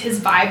 because his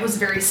vibe was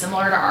very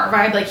similar to our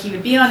vibe. Like he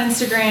would be on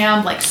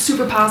Instagram, like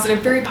super positive,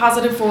 very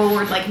positive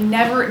forward, like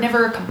never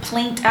a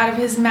complaint out of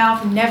his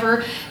mouth,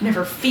 never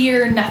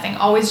fear, nothing,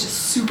 always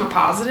just super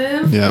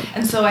positive. Yep.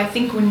 And so I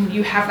think when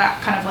you have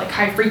that kind of like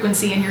high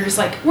frequency and you're just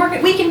like,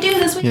 we can do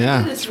this, we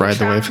can do this, ride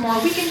the wave. More,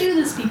 we can do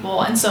this,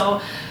 people. And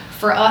so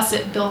for us,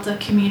 it built a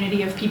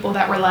community of people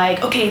that were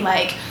like, okay,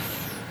 like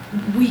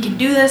we can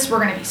do this. We're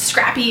going to be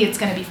scrappy. It's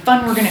going to be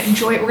fun. We're going to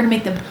enjoy it. We're going to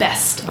make the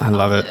best I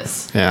love it.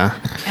 This. Yeah.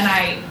 And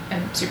I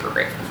am super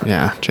grateful for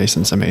that.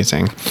 Jason's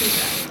amazing.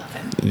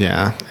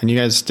 Yeah. And you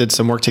guys did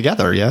some work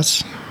together,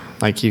 yes?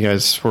 Like you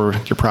guys were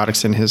your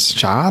products in his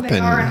shop, they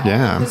are in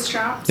all of his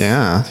shops.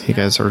 Yeah. You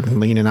guys are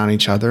leaning on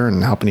each other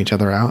and helping each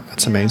other out.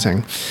 That's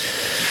amazing.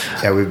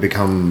 Yeah, we've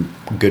become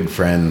good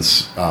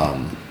friends.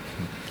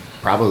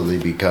 Probably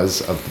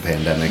because of the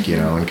pandemic,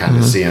 and kind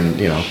of seeing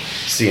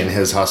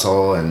his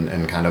hustle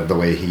and kind of the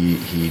way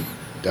he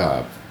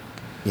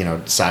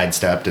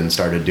sidestepped and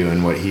started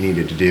doing what he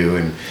needed to do.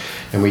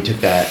 And we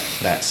took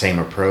that same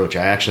approach.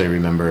 I actually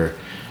remember,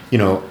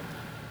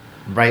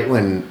 right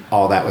when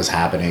all that was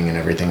happening and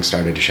everything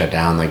started to shut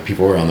down, like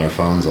people were on their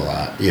phones a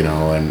lot,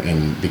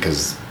 and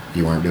because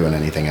you weren't doing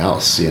anything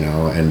else,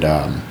 and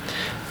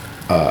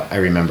I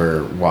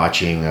remember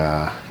watching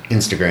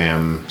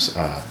Instagram's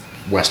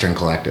Western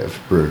Collective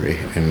Brewery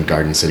in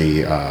Garden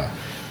City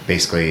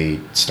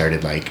basically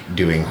started like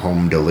doing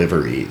home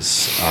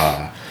deliveries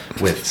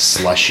with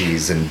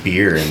slushies and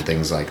beer and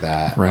things like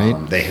that. Right.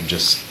 They had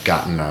just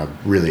gotten a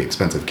really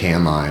expensive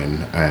can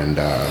line, and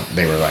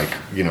they were like,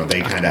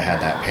 they kind of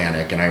had that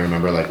panic. And I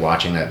remember like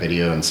watching that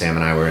video, and Sam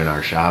and I were in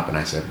our shop, and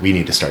I said, we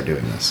need to start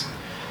doing this.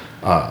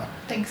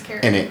 Thanks, Carrie,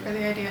 for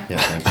the idea. Yeah,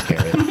 thanks,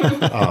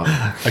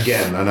 Carrie.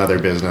 Again, another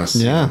business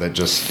that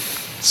just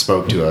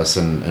spoke to us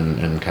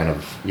and kind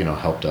of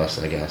helped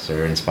us, I guess,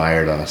 or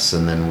inspired us,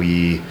 and then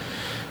we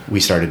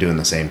started doing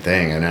the same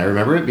thing. And I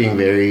remember it being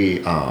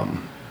very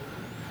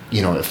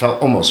it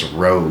felt almost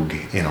rogue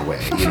in a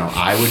way.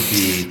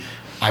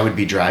 I would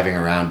be driving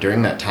around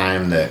during that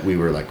time that we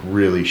were like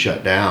really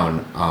shut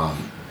down.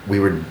 We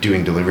were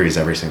doing deliveries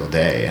every single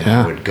day, and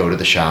I would go to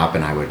the shop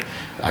and I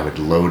would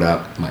load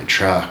up my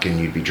truck, and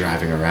you'd be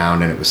driving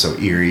around, and it was so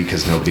eerie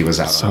because nobody was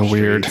out on the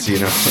streets,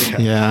 weird.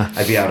 Yeah.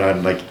 I'd be out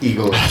on like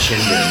Eagle and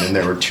Chinden, and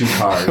there were two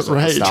cars at the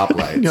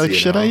stoplights. You're like,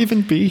 should I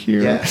even be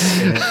here?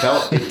 Yes,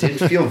 and it did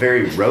feel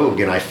very rogue,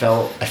 and I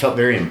felt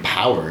very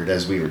empowered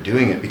as we were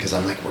doing it, because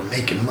I'm like, we're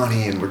making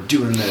money and we're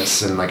doing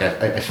this, and like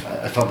I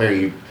felt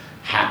very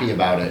happy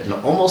about it, and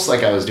almost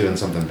like I was doing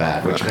something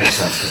bad, which makes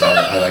sense because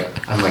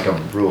I'm like a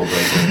rule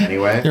breaker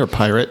anyway. You're a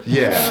pirate.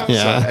 Yeah.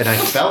 So, and I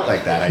felt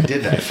like that. I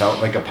did that. I felt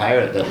like a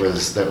pirate that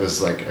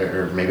was like,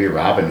 or maybe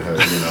Robin Hood.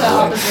 The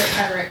opposite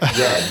pirate.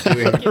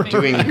 Yeah,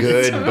 doing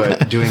good,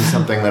 but doing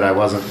something that I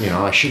wasn't.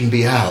 I shouldn't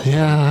be out.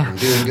 Yeah. I'm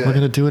doing good. We're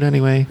gonna do it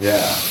anyway.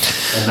 Yeah,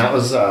 and that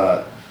was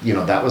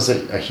that was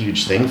a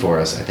huge thing for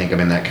us. I think. I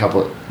mean, that kept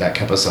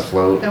us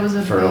afloat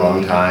for a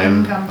long time.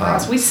 Income for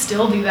us. We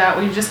still do that.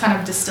 We just kind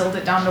of distilled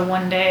it down to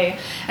one day.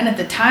 And at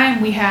the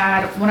time, we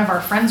had one of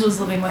our friends was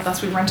living with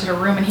us. We rented a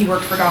room, and he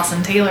worked for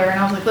Dawson Taylor. And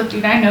I was like, "Look,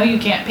 dude, I know you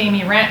can't pay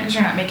me rent because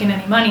you're not making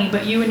any money,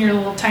 but you and your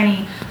little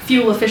tiny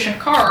fuel-efficient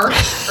car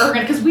are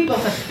gonna." Because we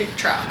both have big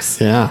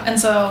trucks. Yeah. And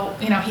so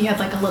he had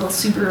like a little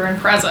Subaru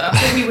Impreza.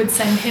 So we would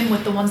send him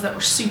with the ones that were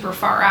super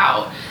far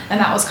out, and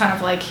that was kind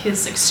of like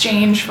his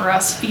exchange for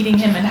us feeding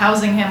him and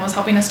housing him was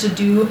helping us to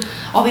do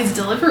all these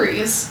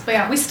deliveries. But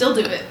yeah, we still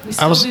do it. We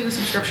still do the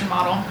subscription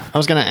model. I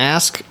was going to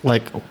ask,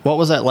 like, what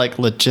was that like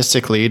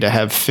logistically to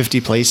have 50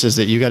 places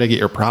that you got to get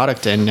your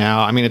product in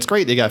now? I mean, it's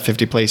great they got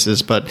 50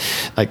 places, but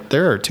like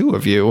there are two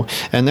of you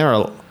and there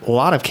are a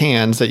lot of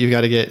cans that you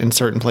got to get in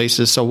certain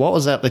places. So what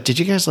was that like? Did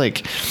you guys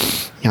like,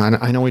 you know,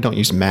 I know we don't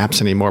use maps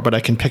anymore, but I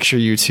can picture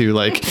you two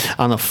like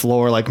on the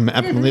floor, like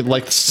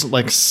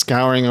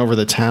scouring over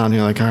the town.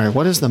 You're like, all right,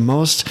 what is the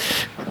most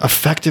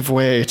effective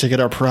way to get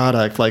our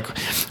product? Like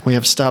we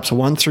have stops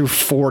 1 through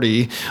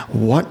 40.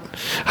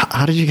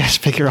 How did you guys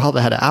figure all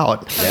that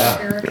out?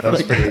 Yeah,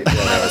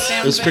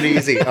 it was pretty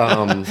easy.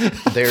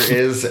 There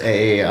is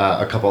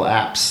a couple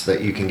apps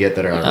that you can get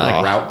that are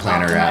like route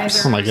planner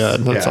apps. Oh my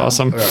God, that's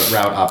awesome.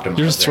 Route optimizer.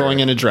 You're just throwing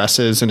in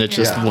addresses and it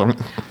just...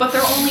 But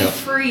they're only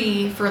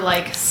free for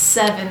like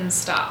 7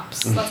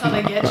 stops. That's how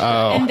they get you.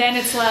 And then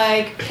it's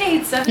like, hey,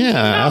 it's $17 to do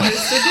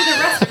the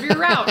rest of your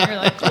route. And you're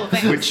like, cool,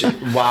 thanks. Which,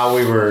 while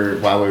we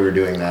were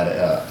doing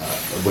that,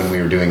 when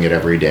we were doing it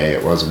every day,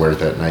 it was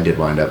worth it. And I did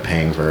wind up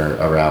paying for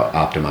a route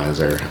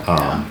optimizer.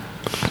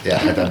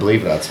 I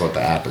believe that's what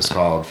the app is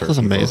called. For that's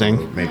amazing.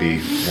 Who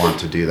maybe want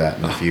to do that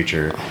in the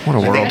future. What a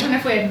world! Imagine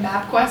if we had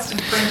MapQuest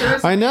and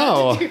printers. I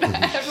know.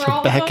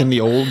 Back in the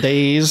old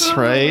days,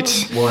 right?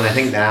 Well, and I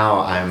think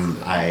now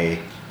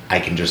I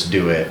can just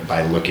do it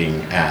by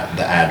looking at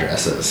the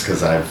addresses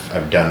because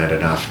I've done it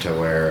enough to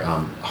where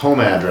home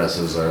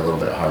addresses are a little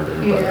bit harder,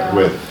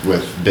 but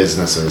with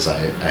businesses I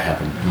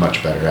have a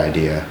much better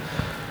idea.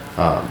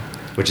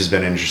 Which has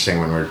been interesting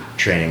when we're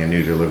training a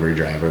new delivery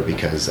driver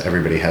because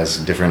everybody has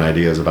different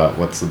ideas about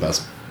what's the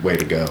best way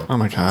to go. Oh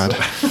my God.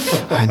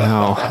 I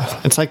know.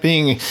 It's like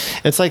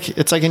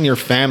in your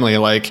family,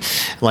 like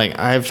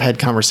I've had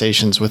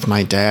conversations with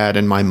my dad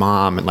and my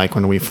mom, and like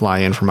when we fly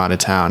in from out of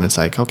town, it's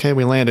like, okay,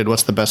 we landed.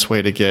 What's the best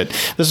way to get,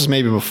 this is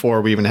maybe before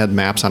we even had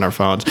maps on our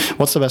phones.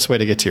 What's the best way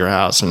to get to your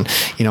house? And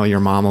you know, your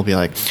mom will be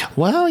like,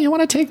 well, you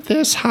want to take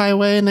this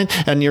highway. And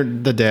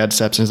then, the dad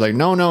steps in and is like,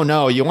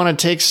 no. You want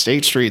to take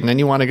State Street and then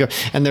you want to go.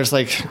 And there's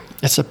like,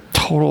 it's a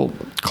total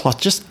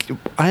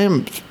I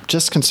am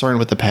just concerned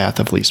with the path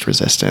of least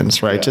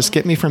resistance, right? Yeah. Just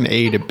get me from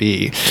A to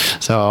B.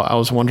 So I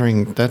was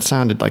wondering, that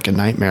sounded like a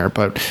nightmare,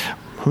 but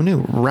who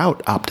knew?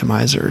 Route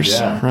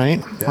optimizers, right?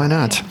 Yeah. Why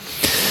not?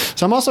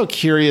 So I'm also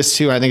curious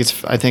too. I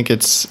think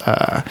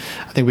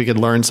we could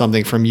learn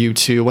something from you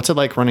too. What's it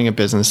like running a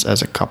business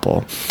as a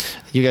couple?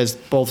 You guys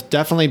both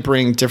definitely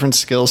bring different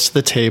skills to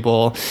the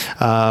table.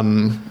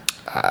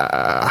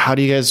 How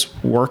do you guys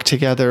work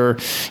together?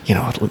 You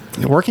know,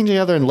 working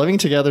together and living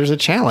together is a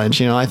challenge.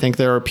 You know, I think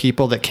there are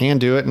people that can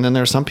do it, and then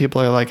there's some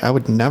people that are like, I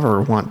would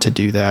never want to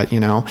do that.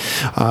 You know,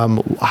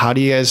 how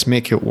do you guys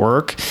make it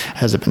work?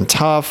 Has it been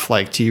tough?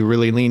 Like, do you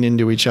really lean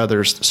into each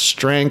other's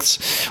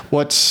strengths?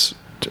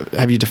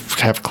 Have you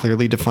have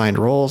clearly defined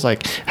roles?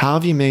 Like, how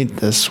have you made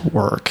this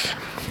work?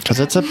 Because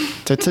it's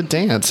a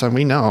dance, and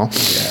we know.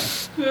 Yeah.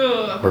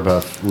 We're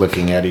both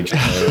looking at each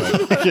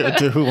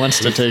other. Who wants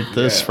to take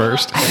this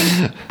first?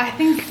 I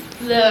think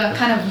the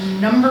kind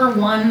of number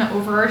one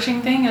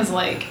overarching thing is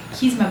like,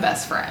 he's my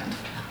best friend.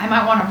 I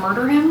might want to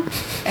murder him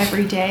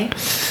every day,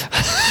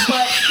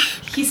 but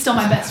he's still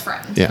my best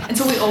friend. Yeah. And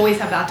so we always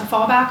have that to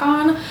fall back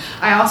on.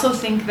 I also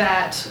think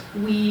that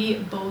we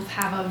both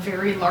have a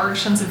very large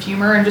sense of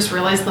humor and just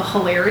realize the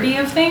hilarity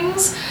of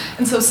things.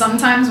 And so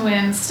sometimes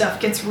when stuff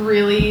gets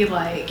really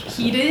like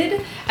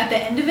heated, at the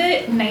end of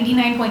it,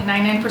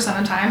 99.99%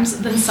 of times,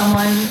 then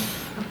someone,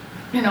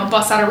 you know,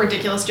 busts out a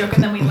ridiculous joke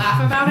and then we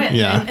laugh about it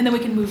and then we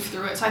can move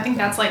through it. So I think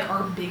that's like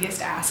our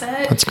biggest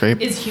asset. That's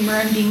great. Is humor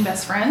and being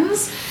best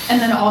friends. And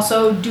then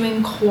also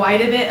doing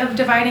quite a bit of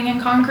dividing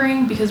and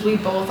conquering because we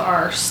both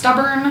are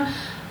stubborn.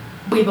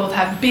 We both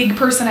have big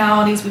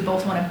personalities. We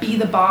both want to be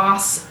the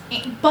boss.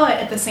 But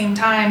at the same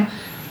time,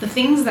 the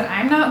things that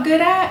I'm not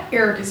good at,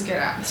 Eric is good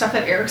at. The stuff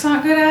that Eric's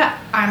not good at,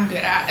 I'm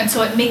good at. And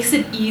so it makes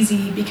it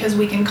easy because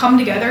we can come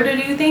together to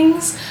do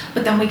things,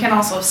 but then we can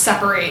also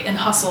separate and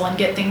hustle and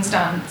get things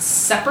done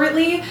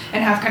separately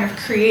and have kind of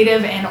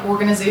creative and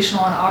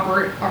organizational and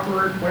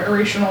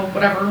operational,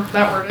 whatever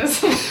that word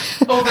is,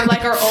 over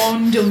like our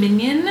own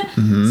dominion.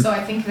 Mm-hmm. So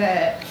I think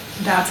that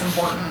that's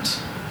important.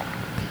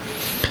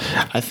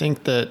 I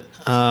think that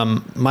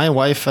my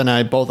wife and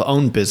I both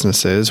own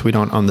businesses. We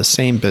don't own the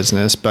same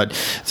business, but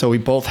so we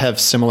both have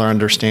similar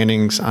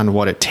understandings on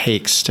what it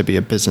takes to be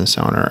a business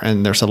owner.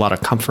 And there's a lot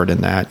of comfort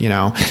in that, you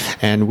know,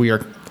 and we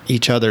are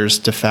each other's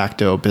de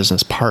facto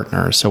business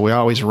partners. So we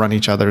always run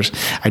each other's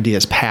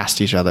ideas past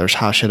each other's.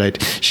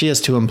 She has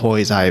 2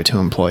 employees, I have 2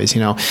 employees, you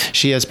know,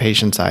 she has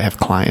patients, I have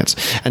clients.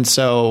 And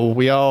so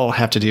we all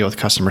have to deal with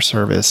customer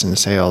service and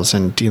sales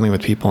and dealing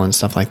with people and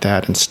stuff like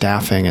that and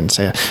staffing and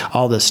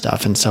all this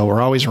stuff. And so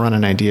we're always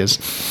running ideas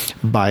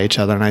by each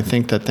other. And I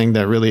think the thing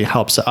that really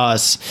helps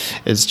us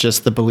is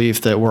just the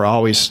belief that we're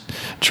always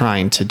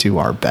trying to do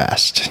our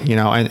best, you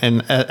know,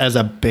 and as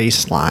a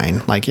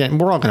baseline, like, yeah,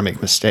 we're all going to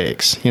make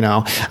mistakes, you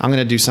know. I'm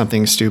going to do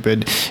something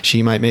stupid.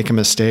 She might make a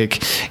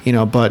mistake, you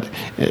know, but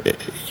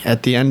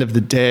at the end of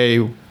the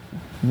day,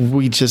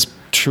 we just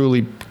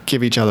truly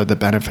give each other the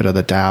benefit of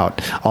the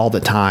doubt all the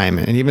time.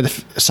 And even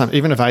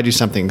if I do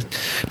something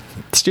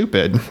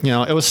stupid,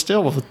 it was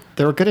still,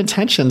 there were good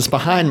intentions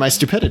behind my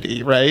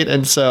stupidity, right?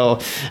 And so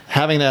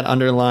having that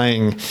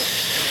underlying,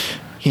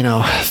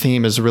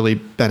 theme has really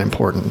been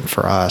important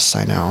for us,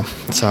 I know.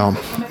 So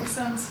That makes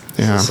sense.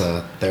 yeah. Is this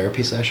a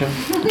therapy session?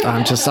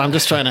 I'm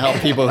just trying to help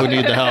people who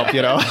need the help,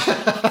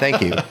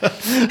 Thank you.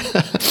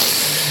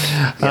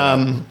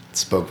 That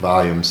spoke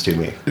volumes to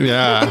me.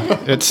 Yeah,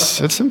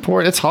 it's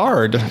important. It's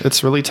hard.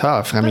 It's really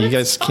tough. I mean, you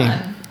guys it's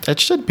can't. fun. It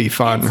should be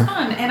fun. It's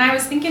fun. And I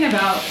was thinking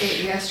about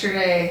it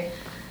yesterday,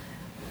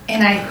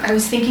 and I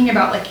was thinking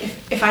about, like,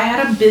 if I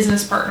had a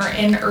business partner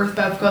in Earth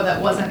Bevco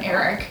that wasn't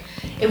Eric,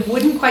 it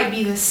wouldn't quite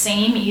be the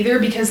same either,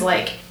 because,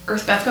 like,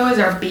 Earth Bevco is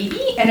our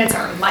baby and it's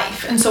our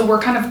life. And so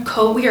we're kind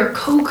of we are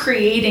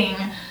co-creating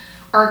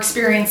our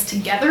experience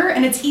together,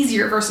 and it's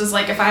easier versus,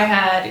 like, if I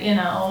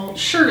had,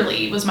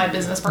 Shirley was my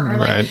business partner,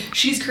 like, Right.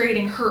 she's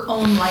creating her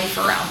own life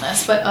around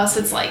this, but us,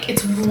 it's like,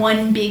 it's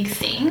one big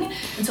thing,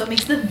 and so it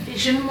makes the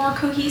vision more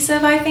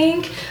cohesive, I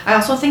think. I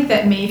also think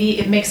that maybe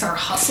it makes our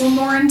hustle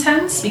more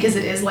intense, because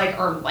it is, like,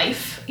 our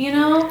life,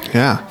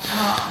 Yeah.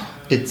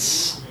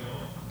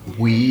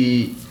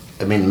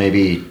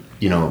 Maybe,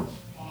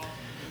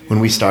 when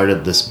we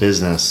started this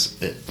business,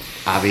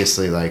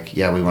 obviously, like,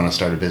 yeah, we want to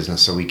start a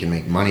business so we can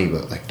make money,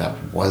 but, like, that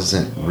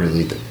wasn't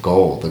really the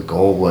goal. The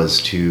goal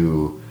was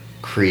to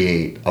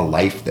create a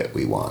life that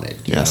we wanted,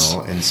 Yes.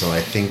 And so I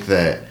think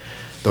that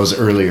those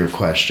earlier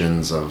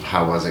questions of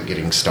how was it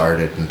getting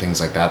started and things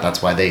like that,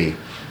 that's why they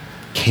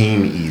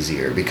came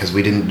easier, because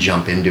we didn't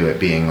jump into it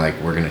being like,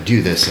 we're going to do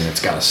this and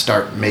it's got to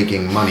start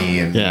making money.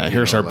 And Yeah.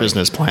 Here's our like,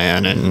 business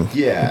plan, and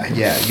yeah,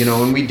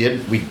 and we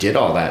did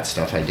all that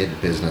stuff. I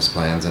did business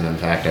plans, and in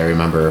fact, I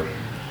remember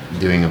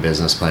doing a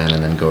business plan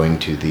and then going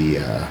to the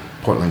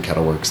Portland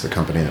Kettle Works, the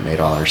company that made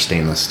all our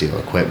stainless steel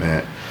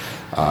equipment.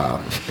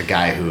 The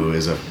guy who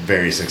is a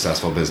very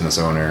successful business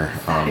owner,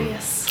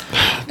 Yes.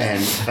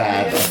 and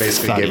Thad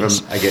basically Thaddeus.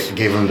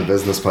 gave him the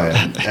business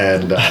plan,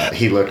 and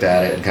he looked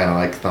at it and kind of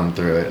like thumbed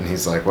through it, and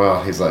he's like,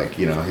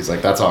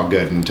 that's all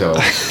good until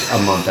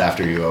a month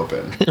after you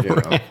open.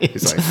 Right.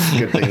 He's like,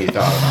 good thing he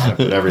thought about it,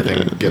 but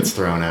everything gets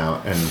thrown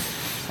out. And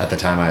at the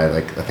time, I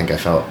think I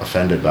felt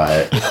offended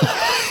by it,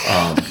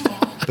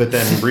 but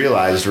then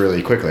realized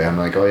really quickly, I'm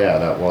like, oh yeah,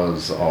 that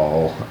was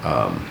all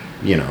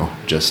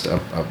just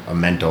a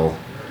mental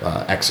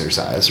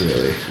exercise,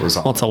 really. Was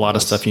all. well, it's a lot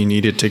of stuff you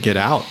needed to get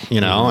out,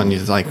 and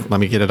he's like, let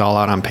me get it all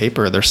out on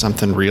paper. There's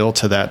something real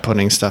to that,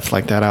 putting stuff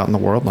like that out in the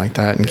world like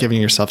that, and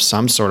giving yourself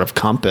some sort of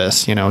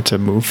compass, to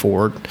move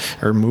forward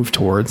or move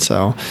towards.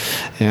 So,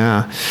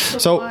 yeah.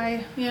 So,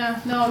 Why? Yeah,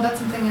 no, that's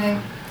something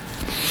I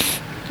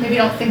maybe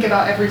don't think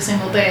about every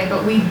single day,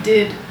 but we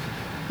did.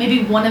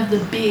 Maybe one of the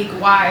big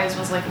whys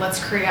was like, let's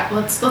craft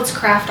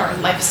our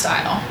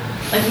lifestyle.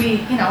 Like,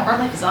 our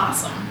life is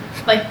awesome.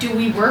 Like, do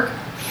we work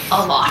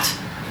a lot?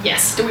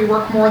 Yes. Do we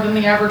work more than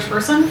the average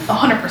person?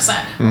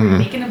 100%. Are we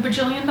making $1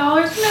 bajillion?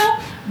 No.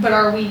 But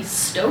are we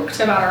stoked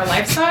about our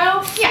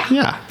lifestyle? Yeah.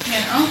 yeah.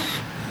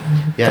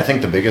 Yeah, I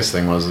think the biggest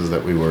thing was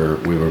that we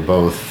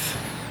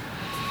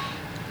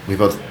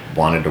both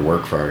wanted to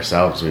work for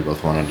ourselves. We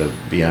both wanted to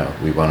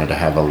we wanted to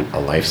have a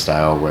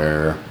lifestyle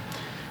where,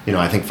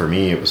 I think for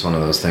me it was one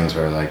of those things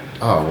where, like,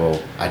 oh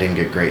well, I didn't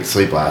get great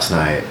sleep last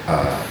night,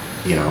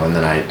 and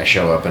then I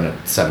show up in at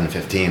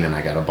 7:15 and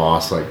I got a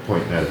boss like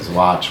pointing at his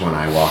watch when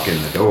I walk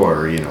in the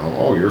door,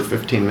 oh, you're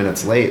 15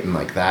 minutes late, and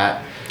like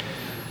that.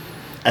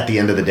 At the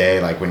end of the day,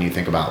 like, when you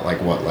think about like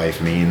what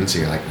life means,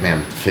 you're like,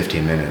 man,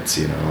 15 minutes,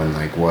 and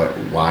like,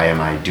 why am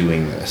I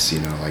doing this?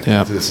 Like,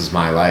 Yep. This is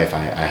my life.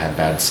 I had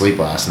bad sleep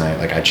last night.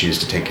 Like, I choose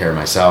to take care of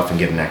myself and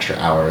get an extra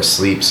hour of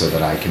sleep so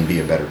that I can be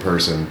a better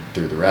person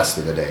through the rest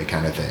of the day,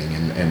 kind of thing.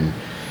 And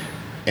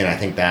I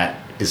think that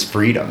is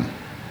freedom.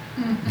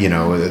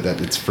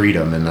 That it's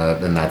freedom,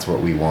 and that's what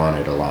we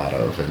wanted a lot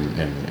of,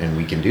 and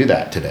we can do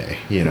that today.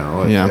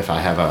 If I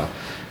have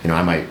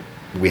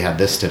we had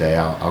this today,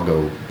 I'll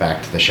go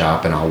back to the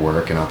shop and I'll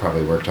work, and I'll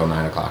probably work till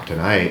 9 o'clock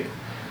tonight.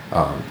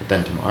 But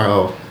then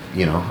tomorrow,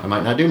 I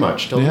might not do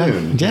much till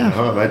noon. Yeah.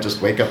 I might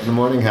just wake up in the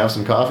morning, have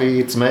some coffee,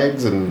 eat some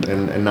eggs,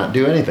 and not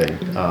do anything.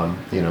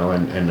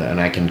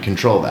 And I can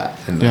control that,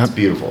 and that's Yep.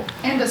 beautiful.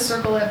 And to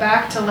circle it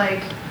back to,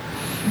 like,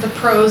 the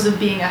pros of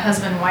being a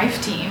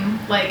husband-wife team,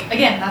 like,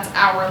 again, that's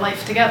our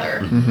life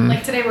together. Mm-hmm.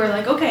 Like, today we're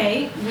like,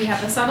 okay, we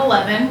have this at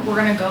 11, we're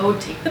gonna go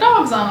take the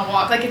dogs on a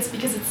walk. Like, it's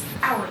because it's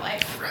our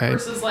life. Right.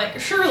 Versus, like,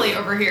 Shirley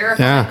over here.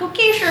 Yeah. Like,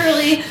 okay,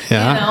 Shirley.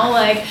 Yeah.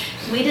 Like,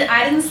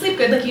 I didn't sleep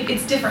good. Like,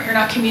 it's different. You're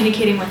not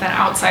communicating with an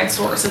outside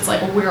source. It's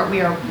like, well,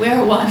 we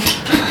are one.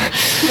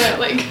 But,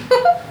 like,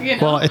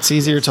 Well, it's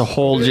easier to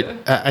hold.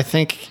 I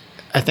think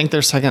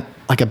there's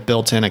like a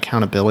built-in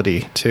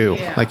accountability too.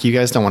 Yeah. Like, you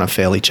guys don't want to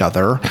fail each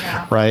other,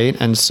 Yeah. right?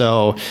 And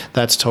so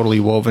that's totally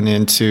woven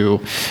into,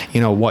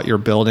 what you're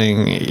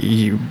building.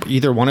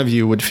 Either one of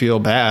you would feel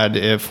bad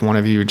if one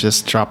of you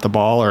just dropped the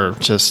ball or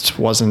just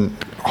wasn't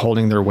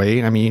holding their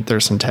weight. I mean,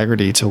 there's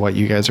integrity to what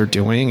you guys are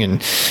doing,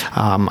 and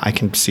I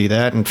can see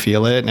that and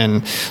feel it.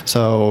 And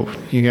so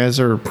you guys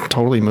are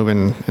totally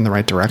moving in the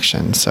right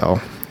direction. So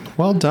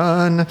well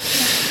done.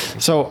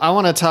 So I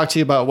want to talk to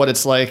you about what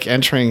it's like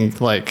entering,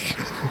 like,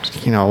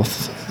 you know,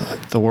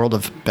 the world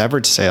of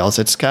beverage sales.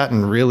 It's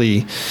gotten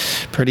really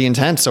pretty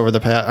intense over the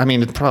past, I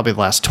mean, probably the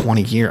last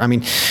 20 years. I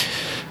mean,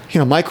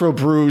 you know,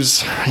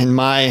 microbrews, in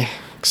my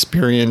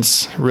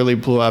experience, really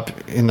blew up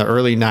in the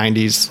early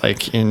 90s,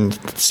 like in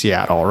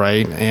Seattle,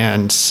 right?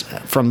 And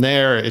from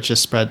there, it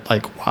just spread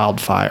like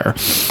wildfire.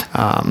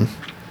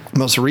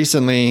 Most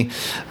recently,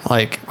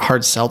 like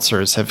hard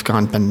seltzers have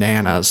gone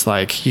bananas.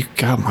 Like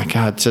oh my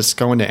God, just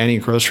go into any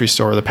grocery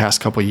store the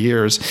past couple of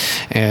years,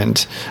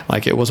 and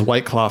like it was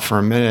White Claw for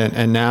a minute,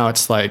 and now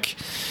it's like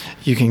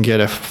you can get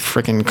a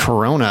freaking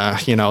Corona,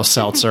 you know,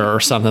 seltzer or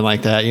something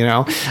like that, you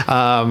know,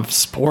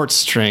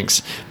 sports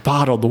drinks,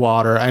 bottled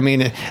water. I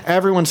mean,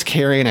 everyone's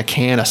carrying a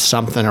can of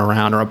something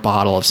around or a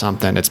bottle of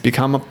something. It's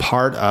become a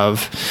part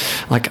of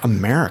like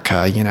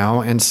America, you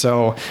know? And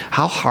so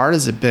how hard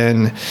has it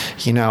been,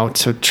 you know,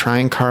 to try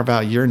and carve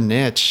out your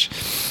niche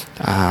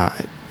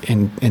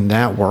in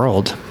that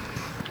world?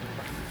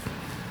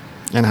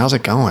 And how's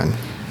it going?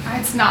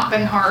 It's not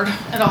been hard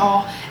at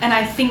all. And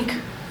I think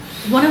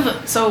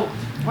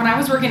when I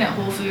was working at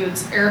Whole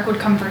Foods, Eric would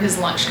come for his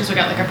lunch because we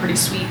got like a pretty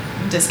sweet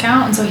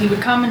discount. And so he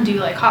would come and do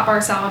like hot bar,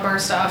 salad bar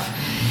stuff.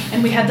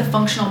 And we had the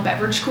functional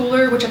beverage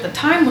cooler, which at the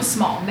time was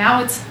small.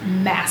 Now it's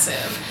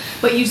massive.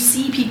 But you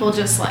see people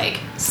just like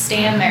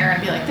stand there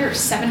and be like, there's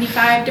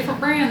 75 different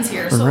brands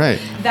here. So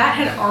that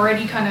had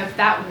already kind of,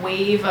 that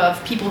wave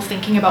of people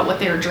thinking about what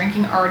they were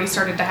drinking already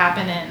started to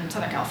happen in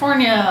Southern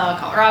California,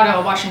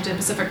 Colorado, Washington,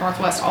 Pacific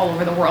Northwest, all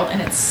over the world. And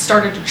it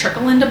started to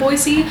trickle into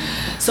Boise.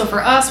 So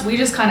for us, we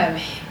just kind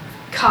of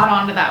caught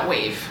onto that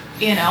wave,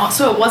 you know?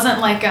 So it wasn't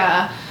like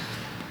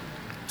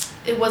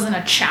it wasn't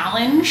a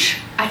challenge.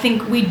 I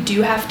think we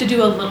do have to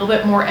do a little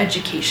bit more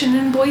education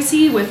in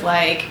Boise with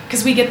like,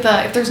 because we get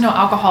if there's no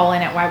alcohol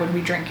in it, why would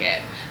we drink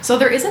it? So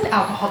there is an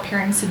alcohol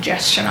pairing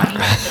suggestion on each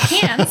of the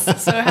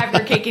cans, so have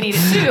your cake and eat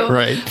it too.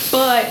 Right.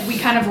 But we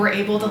kind of were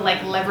able to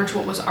like leverage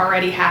what was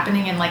already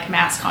happening in like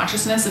mass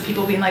consciousness of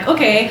people being like,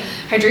 okay,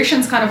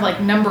 hydration's kind of like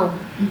number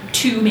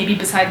 2, maybe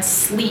besides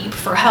sleep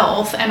for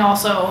health, and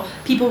also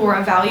people were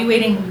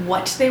evaluating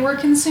what they were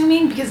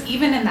consuming, because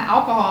even in the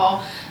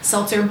alcohol,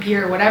 seltzer,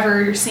 beer,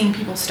 whatever, you're seeing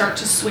people start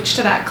to switch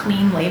to that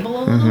clean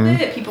label a little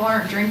bit. People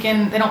aren't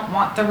drinking, they don't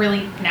want the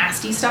really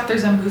nasty stuff.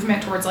 There's a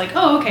movement towards like,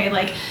 oh, okay,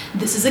 like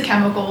this is a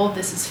chemical,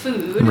 this is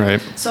food.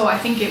 Right. So I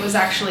think it was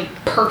actually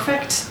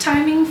perfect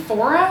timing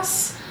for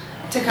us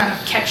to kind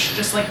of catch,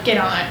 just like get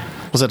on it.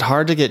 Was it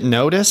hard to get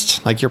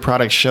noticed? Like your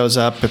product shows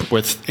up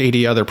with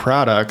 80 other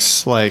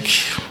products. Like,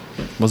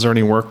 was there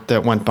any work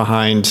that went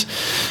behind,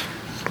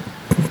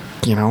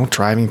 you know,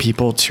 driving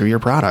people to your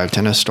product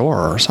in a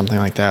store or something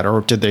like that?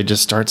 Or did they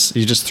just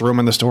you just threw them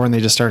in the store and they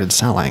just started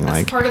selling? That's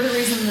like part of the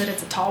reason that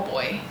it's a tall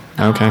boy.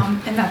 Okay.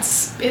 And that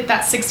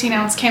 16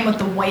 ounce came with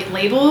the white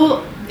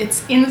label. It's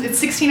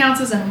 16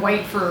 ounces in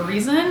white for a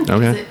reason,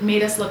 because it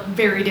made us look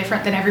very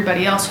different than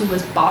everybody else who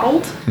was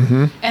bottled.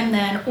 And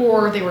then,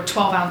 or they were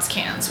 12 ounce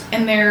cans.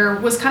 And there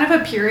was kind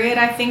of a period,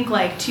 I think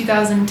like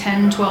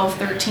 2010, 12,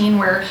 13,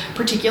 where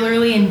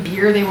particularly in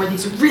beer, they were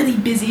these really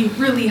busy,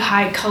 really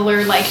high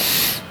color, like,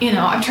 you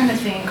know, I'm trying to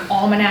think.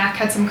 Almanac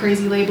had some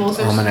crazy labels.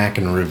 Almanac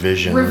and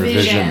Revision.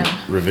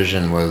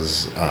 Revision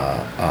was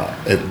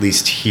at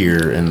least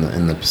here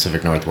in the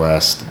Pacific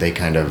Northwest. They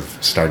kind of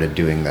started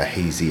doing the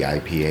hazy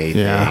IPA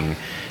thing,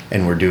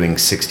 and we're doing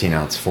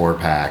 16-ounce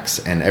 4-packs,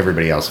 and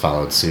everybody else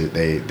followed suit.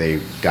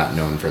 They got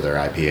known for their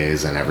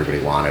IPAs, and everybody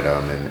wanted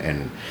them.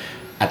 And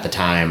at the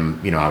time,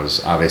 you know, I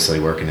was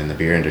obviously working in the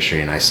beer industry,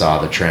 and I saw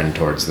the trend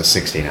towards the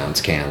 16-ounce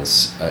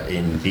cans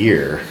in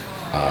beer.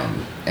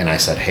 And I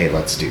said, hey,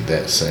 let's do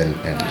this.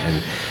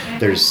 And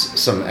there's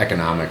some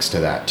economics to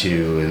that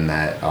too, in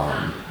that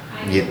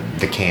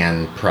the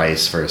can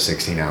price for a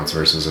 16 ounce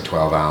versus a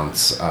 12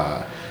 ounce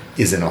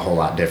isn't a whole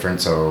lot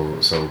different.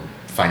 So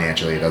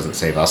financially, it doesn't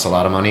save us a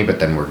lot of money, but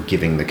then we're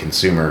giving the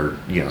consumer,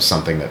 you know,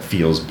 something that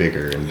feels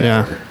bigger and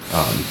better.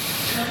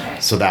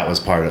 So that was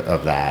part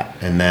of that.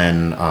 And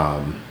then,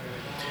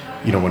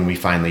 you know, when we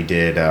finally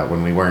did,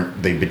 when we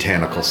weren't the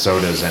Botanical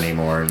Sodas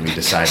anymore, and we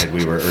decided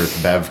we were Earth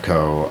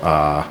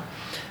Bevco,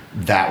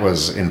 that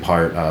was in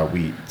part,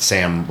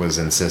 Sam was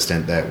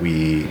insistent that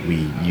we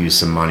use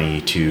some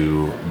money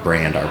to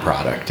brand our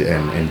product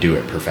and do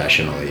it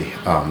professionally.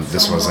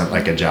 This wasn't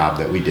like a job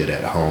that we did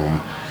at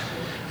home,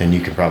 and you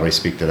can probably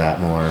speak to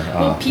that more.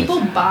 Well,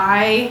 people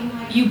buy,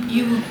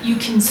 you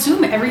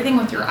consume everything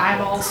with your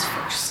eyeballs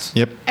first.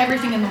 Yep.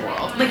 Everything in the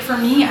world. Like for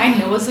me, I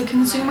know as a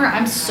consumer,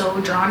 I'm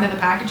so drawn to the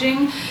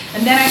packaging,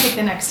 and then I take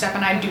the next step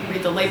and I do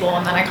read the label,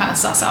 and then I kind of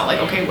suss out like,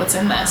 okay, what's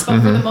in this?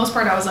 But for the most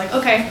part, I was like,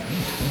 okay,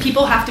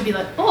 people have to be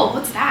like, oh,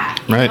 what's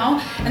that? You Right. know?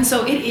 And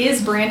so it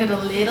is branded a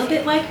little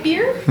bit like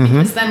beer,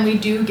 because then we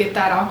do get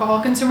that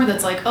alcohol consumer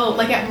that's like, oh,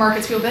 like at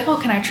markets, people be like, oh,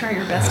 can I try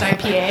your best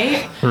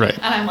IPA? Right.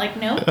 And I'm like,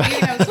 no, you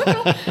can have a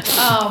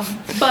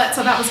Switchell. But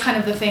so that was kind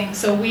of the thing.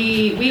 So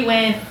we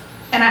went,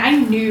 and I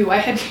knew I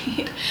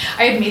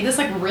had made this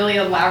like really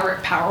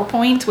elaborate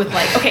PowerPoint with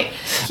like, okay,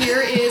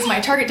 here is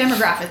my target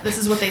demographic. This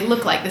is what they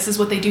look like. This is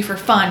what they do for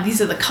fun. These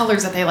are the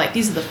colors that they like.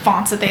 These are the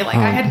fonts that they like.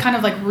 I had kind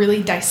of like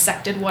really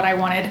dissected what I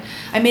wanted.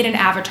 I made an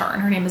avatar,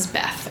 and her name is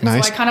Beth. And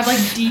Nice. so I kind of like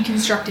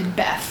deconstructed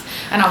Beth.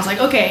 And I was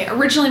like, okay,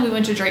 originally we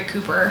went to Drake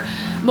Cooper.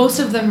 Most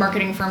of the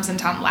marketing firms in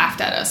town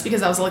laughed at us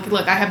because I was like,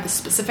 look, I have this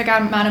specific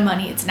amount of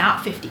money. It's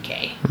not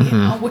 $50K, you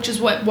know, which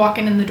is what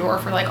walking in the door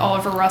for like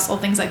Oliver Russell,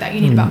 things like that.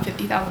 You need about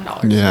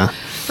 $50,000 Yeah.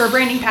 for a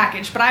branding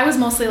package. But I was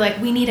mostly like,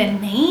 we need a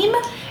name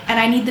and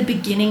I need the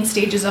beginning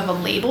stages of a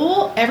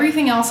label.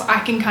 Everything else I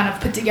can kind of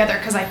put together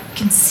because I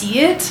can see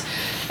it.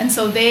 And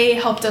so they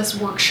helped us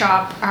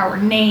workshop our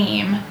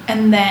name.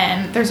 And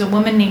then there's a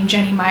woman named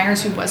Jenny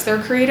Myers who was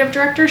their creative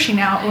director. She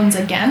now owns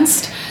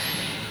Against.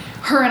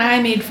 Her and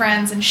I made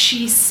friends, and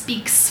she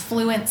speaks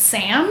fluent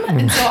Sam.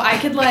 And so I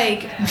could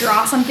like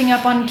draw something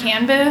up on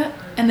Canva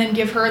and then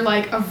give her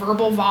like a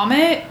verbal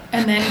vomit,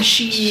 and then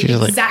She's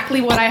like- exactly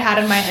what I had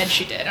in my head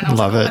she did. And I was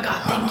Love like, oh it. my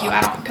God, thank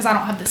you. Because I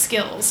don't have the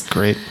skills.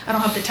 Great. I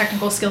don't have the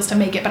technical skills to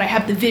make it, but I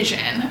have the vision.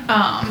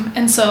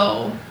 And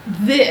so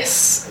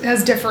this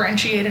has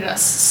differentiated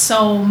us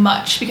so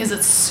much because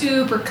it's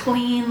super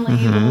clean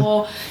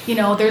label. You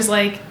know, there's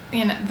like,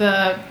 you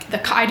know,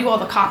 I do all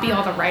the copy,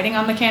 all the writing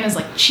on the can is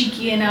like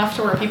cheeky enough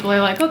to where people are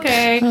like,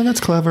 okay. Oh, that's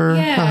clever.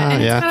 Yeah,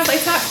 and yeah. it's kind of,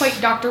 it's not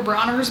quite Dr.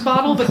 Bronner's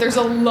bottle, but there's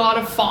a lot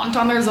of font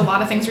on there. There's a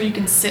lot of things where you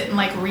can sit and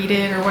like read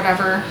it or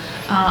whatever.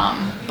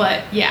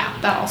 But yeah,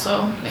 that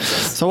also makes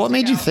us. So what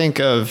made you think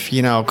of,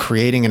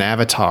 creating an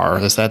avatar?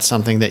 Is that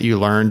something that you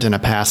learned in a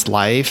past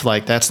life?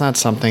 Like, that's not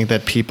something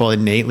that people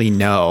innately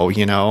know,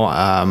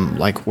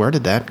 like, where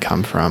did that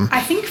come from?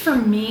 I think for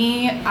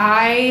me,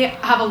 I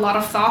have a lot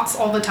of thoughts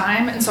all the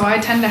time. And so I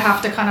tend to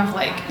have to kind of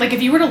like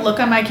if you were to look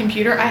on my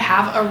computer, I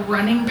have a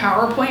running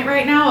PowerPoint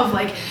right now of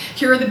like,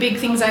 here are the big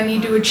things I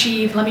need to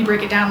achieve. Let me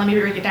break it down. Let me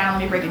break it down.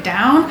 Let me break it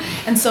down.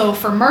 And so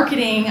for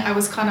marketing, I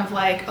was kind of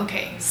like,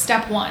 okay,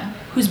 step one,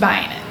 who's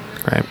buying it?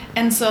 Right.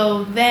 And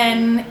so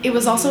then it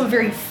was also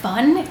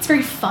it's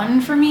very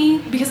fun for me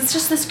because it's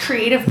just this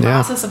creative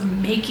process of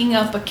making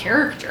up a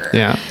character.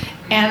 Yeah.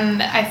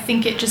 And I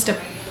think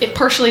it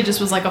partially just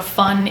was like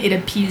it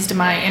appeased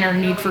my inner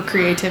need for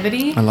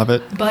creativity. I love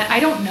it. But I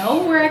don't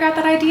know where I got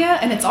that idea.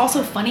 And it's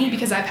also funny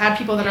because I've had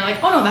people that are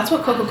like, oh no, that's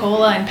what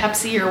Coca-Cola and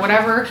Pepsi or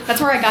whatever,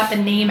 that's where I got the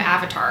name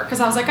Avatar. Because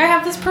I was like, I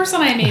have this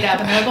person I made up.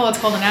 And they're like, oh, it's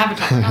called an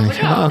avatar. And I was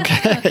like, oh,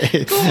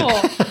 Okay. cool.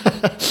 I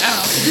don't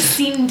know.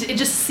 It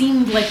just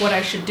seemed like what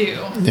I should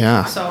do.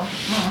 Yeah. So,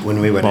 When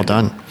we went Well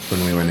done.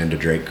 When we went into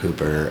Drake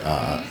Cooper,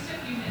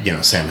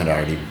 Sam had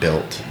already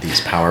built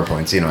these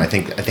PowerPoints. I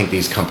think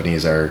these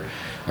companies are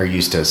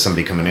used to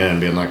somebody coming in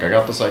and being like, I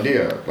got this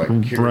idea,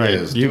 like, here Right.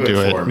 it is, You do do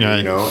it it. for me,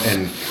 Yeah.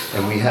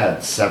 and we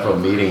had several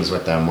meetings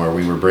with them where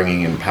we were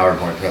bringing in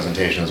PowerPoint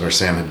presentations where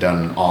Sam had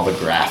done all the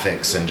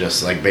graphics and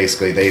just like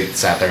basically they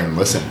sat there and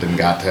listened and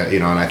got to,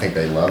 and I think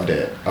they loved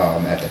it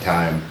at the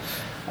time.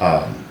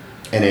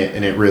 And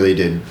it really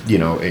did,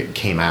 it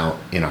came out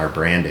in our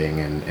branding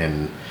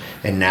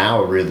and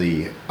now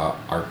really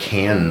our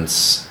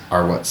cans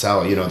are what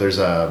sell. There's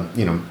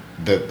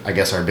I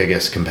guess our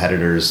biggest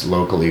competitors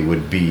locally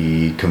would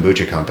be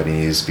kombucha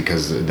companies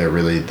because they're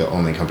really the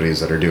only companies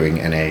that are doing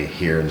NA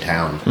here in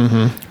town.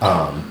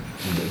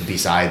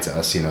 Besides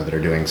us, that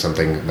are doing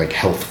something like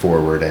health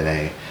forward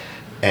NA.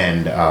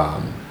 And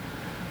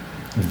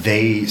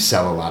they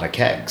sell a lot of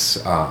kegs.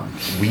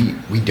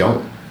 We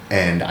don't,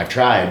 and I've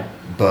tried,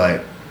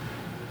 but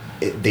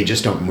they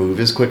just don't move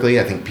as quickly.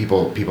 I think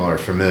people are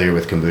familiar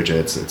with kombucha.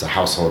 It's a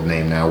household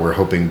name now. We're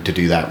hoping to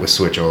do that with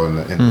Switchell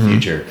in the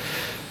future.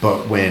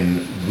 But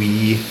when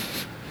we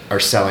are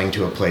selling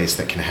to a place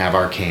that can have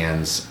our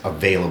cans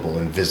available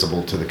and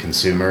visible to the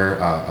consumer,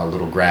 a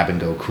little grab and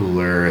go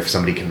cooler, if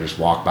somebody can just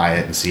walk by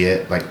it and see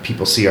it, like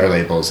people see our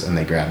labels and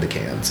they grab the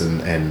cans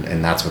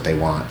and that's what they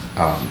want.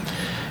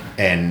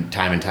 And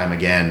time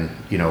again,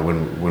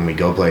 when we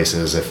go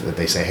places, if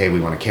they say, hey,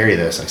 we want to carry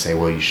this, I say,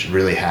 well, you should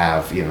really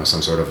have,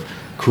 some sort of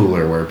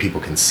cooler where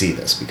people can see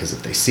this, because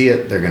if they see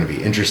it, they're going to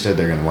be interested,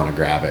 they're going to want to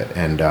grab it.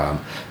 And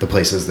the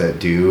places that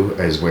do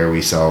is where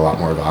we sell a lot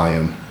more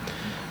volume.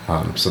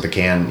 So the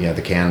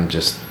can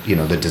just,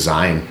 the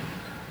design,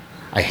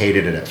 I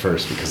hated it at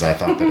first because I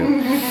thought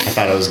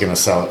it was going to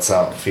sell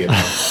itself.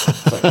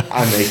 It's like,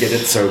 I make it,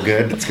 it's so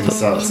good, it's going to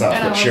sell itself.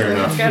 But sure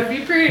enough, it's got to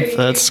be pretty.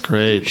 That's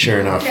great. Sure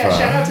enough. Yeah,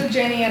 shout out to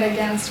Jenny at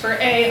Against for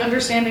A,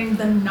 understanding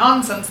the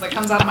nonsense that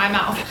comes out of my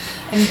mouth,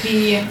 and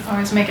B,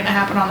 always making it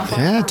happen on the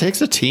fly. Yeah, it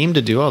takes a team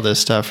to do all this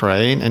stuff,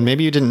 right? And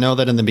maybe you didn't know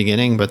that in the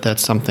beginning, but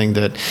that's something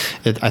that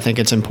I think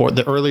it's important.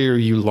 The earlier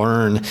you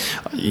learn,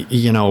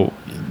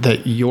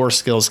 that your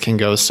skills can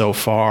go so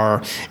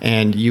far,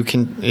 and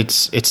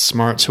it's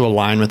smart to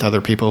align with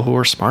other people who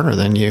are smarter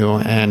than you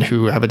and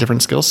who have a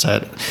different skill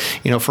set.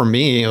 For me,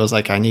 me, it was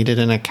like I needed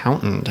an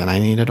accountant and I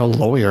needed a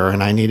lawyer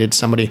and I needed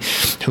somebody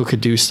who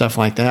could do stuff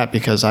like that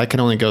because I could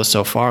only go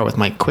so far with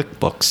my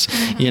QuickBooks,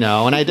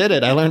 and I did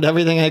it. I learned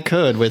everything I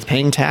could with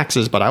paying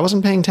taxes, but I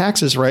wasn't paying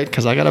taxes right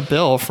because I got a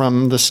bill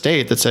from the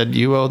state that said,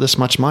 you owe this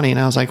much money. And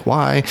I was like,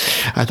 why?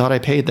 I thought I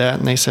paid that.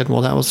 And they said,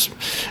 well, that was,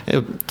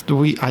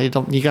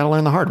 you got to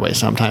learn the hard way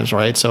sometimes,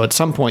 right? So at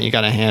some point you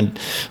got to hand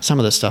some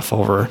of this stuff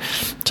over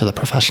to the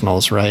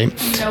professionals, right?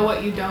 You know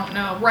what you don't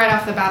know. Right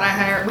off the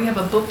bat, we have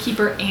a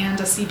bookkeeper and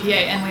a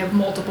CPA, and we have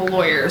multiple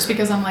lawyers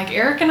because I'm like,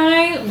 Eric and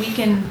I, we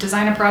can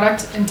design a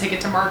product and take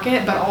it to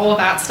market, but all of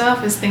that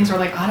stuff is things where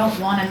like, I don't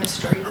want a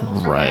mystery.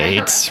 Right.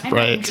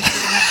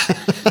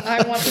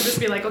 I want to just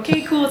be like,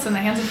 okay, cool, it's in the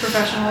hands of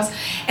professionals.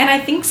 And I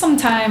think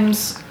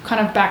sometimes,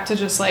 kind of back to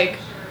just like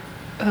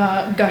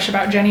gush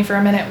about Jenny for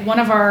a minute, one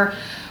of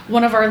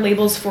our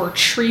labels for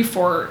Tree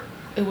Fort,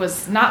 it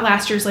was not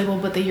last year's label,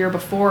 but the year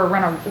before,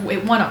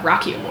 it won a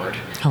Rocky Award.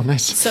 Oh,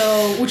 nice.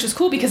 So, which was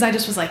cool because I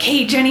just was like,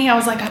 hey, Jenny, I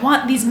was like, I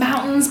want these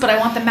mountains, but I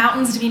want the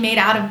mountains to be made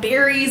out of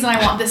berries, and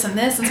I want this and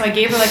this. And so I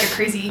gave her like a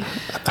crazy,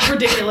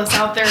 ridiculous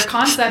out there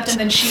concept, and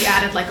then she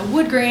added like a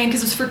wood grain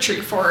because it was for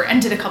Tree Fort,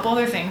 and did a couple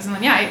other things. And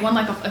then, yeah, it won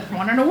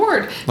an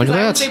award. Look at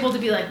that. I was able to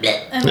be like,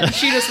 bleh, and then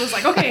she just was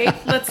like, okay,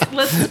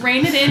 let's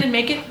rein it in and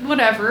make it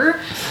whatever.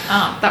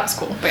 That was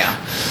cool, but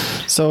yeah.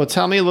 So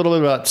tell me a little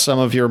bit about some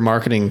of your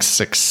marketing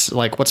success.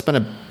 Like, what's been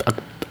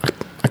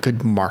a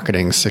good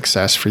marketing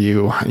success for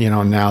you?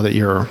 Now that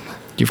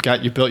you've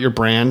built your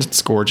brand,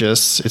 it's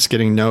gorgeous, it's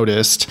getting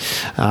noticed,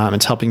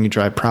 it's helping you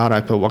drive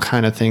product. But what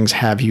kind of things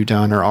have you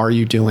done or are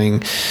you doing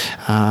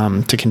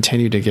to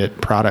continue to get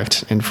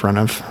product in front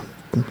of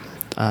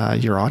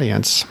your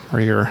audience or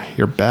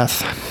your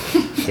Beth?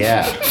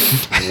 Yeah.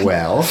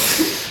 Well,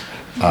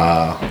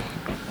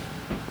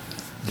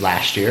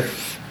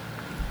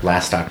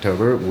 last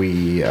October,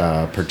 we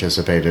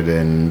participated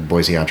in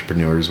Boise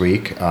Entrepreneurs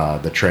Week,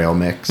 the trail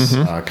mix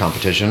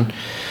competition.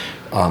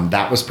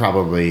 That was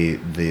probably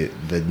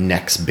the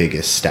next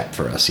biggest step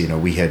for us.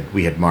 We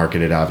had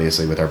marketed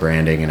obviously with our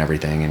branding and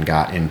everything, and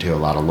got into a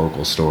lot of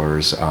local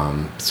stores.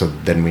 So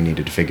then we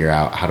needed to figure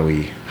out how do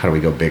we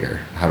go bigger?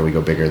 How do we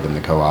go bigger than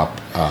the co-op?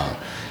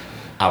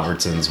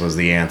 Albertsons was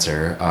the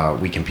answer.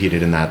 We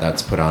competed in that.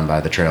 That's put on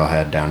by the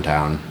Trailhead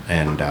downtown,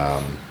 and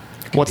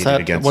what's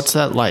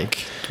that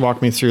like?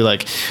 Walk me through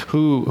like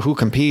who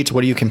competes.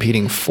 What are you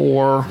competing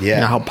for?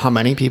 Yeah. How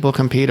many people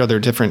compete? Are there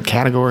different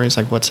categories?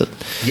 Like what's it?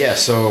 Yeah.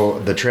 So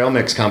the trail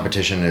mix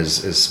competition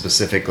is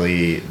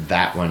specifically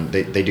that one.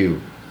 They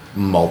do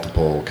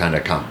multiple kind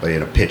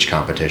of pitch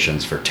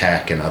competitions for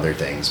tech and other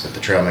things, but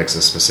the trail mix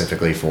is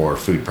specifically for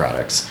food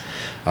products,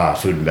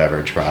 food and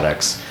beverage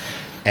products.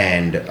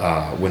 And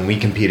when we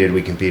competed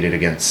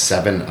against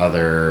 7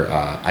 other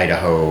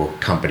Idaho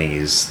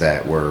companies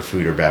that were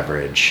food or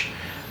beverage.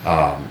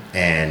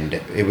 And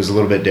it was a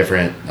little bit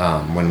different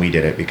when we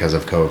did it because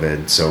of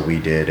COVID. So we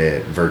did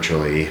it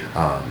virtually.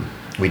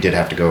 We did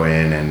have to go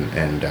in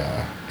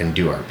and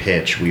do our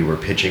pitch. We were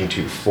pitching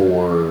to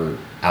 4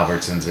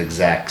 Albertsons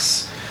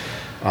execs.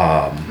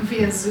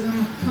 Via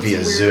Zoom.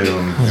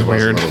 That's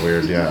weird. A little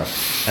weird, yeah.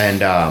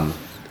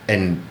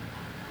 And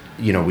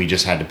we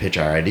just had to pitch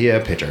our idea,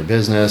 pitch our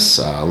business,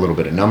 a little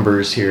bit of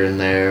numbers here and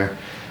there,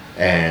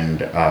 and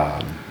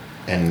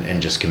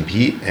just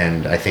compete.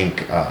 And I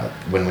think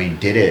when we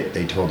did it,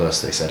 they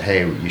said,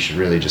 hey, you should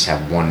really just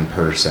have one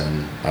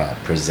person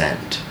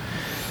present.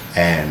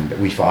 And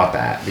we fought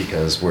that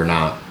because we're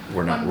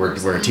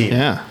a team.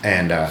 Yeah.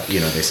 And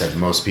they said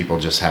most people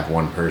just have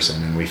one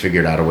person, and we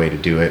figured out a way to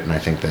do it. And I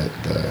think that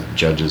the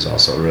judges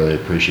also really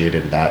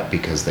appreciated that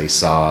because they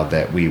saw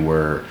that we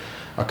were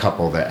a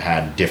couple that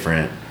had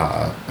different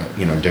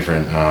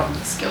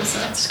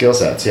skill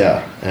sets,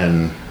 yeah,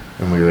 and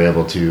we were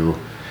able to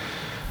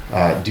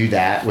do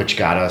that, which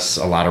got us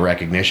a lot of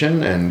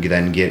recognition, and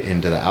then get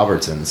into the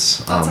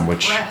Albertsons, lots of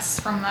press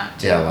from that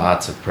too. Yeah,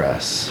 lots of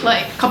press.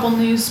 Like a couple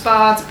news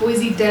spots,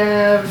 Boise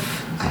Dev.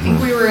 I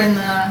think we were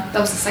that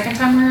was the second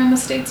time we were in the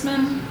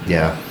Statesman.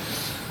 Yeah.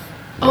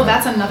 Oh,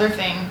 that's another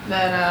thing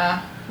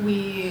that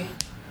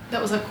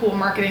that was a cool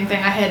marketing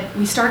thing.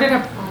 We started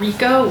up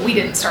Rico. We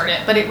didn't start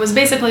it, but it was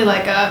basically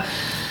like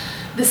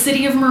the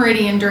city of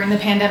Meridian during the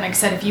pandemic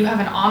said if you have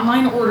an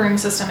online ordering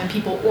system and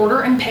people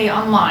order and pay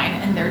online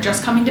and they're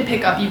just coming to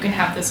pick up, you can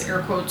have this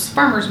air quotes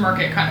farmer's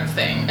market kind of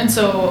thing. And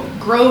so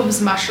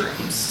Grove's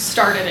Mushrooms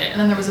started it, and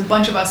then there was a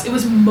bunch of us. It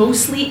was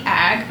mostly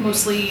ag,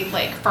 mostly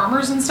like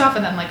farmers and stuff,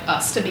 and then like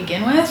us to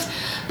begin with.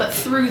 But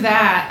through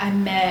that, I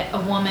met a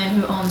woman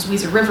who owns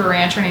Weezer River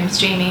Ranch. Her name's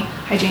Jamie.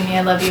 Hi, Jamie.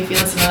 I love you if you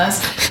listen to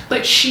this.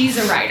 But she's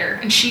a writer,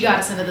 and she got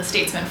us into the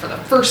Statesman for the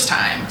first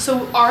time.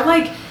 So our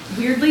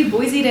weirdly,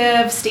 Boise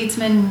Dev,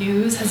 Statesman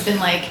News has been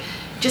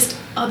just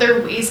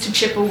other ways to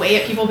chip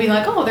away at people being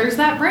like, oh, there's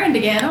that brand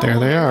again. Oh, there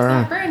they are.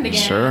 That brand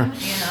again. Sure.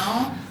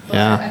 But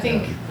yeah. I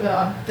think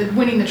the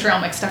winning the trail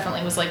mix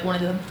definitely was one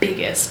of the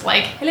biggest.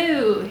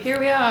 Hello, here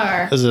we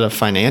are. Is it a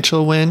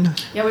financial win?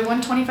 Yeah, we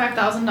won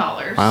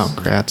 $25,000. Wow,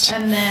 congrats.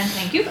 And then,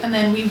 thank you. And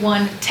then we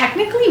won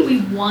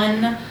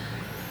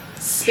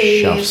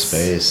space. Shelf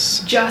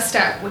space. Just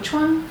at which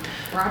one?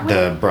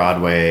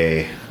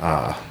 Broadway?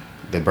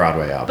 The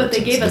Broadway Albertsons. But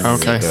they gave us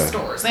Okay. 6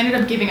 stores. They ended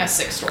up giving us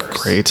 6 stores.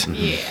 Great.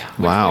 Yeah. Which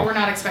Wow. we were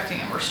not expecting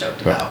and we're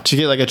stoked Right. about. Do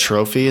you get like a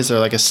trophy? Is there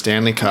like a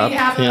Stanley Cup,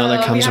 that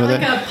comes we with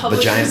have it? like a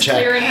publisher's giant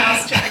check.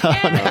 clearinghouse check.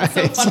 Yeah, it's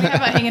so nice. fun. We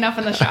have it hanging up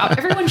in the shop.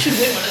 Everyone should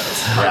win one of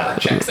those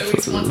Harvard checks at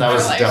least once in That their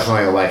was life.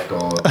 definitely a life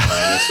goal of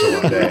mine, is to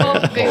one day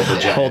Hold the big hold the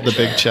check. giant Hold the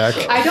big check.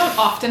 I don't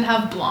often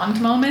have blonde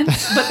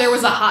moments, but there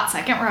was a hot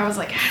second where I was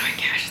like, how do I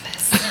cash this?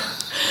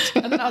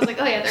 And then I was like,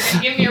 oh yeah, they're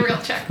going to give me a real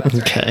check. That's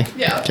right. Okay.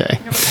 Yeah. Okay.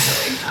 It was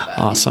silly, but-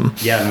 Awesome.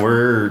 Yeah, and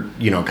we're,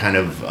 kind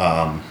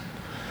of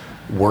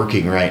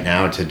working right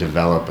now to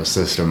develop a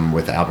system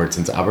with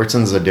Albertsons.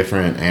 Albertsons a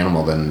different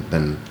animal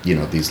than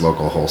these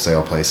local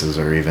wholesale places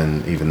or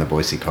even the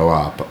Boise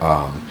Co-op.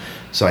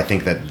 So I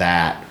think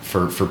that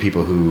for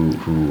people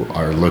who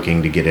are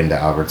looking to get into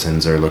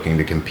Albertsons or looking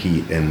to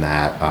compete in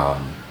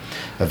that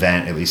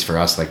event, at least for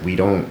us, like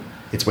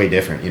it's way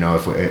different.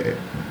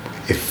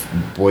 If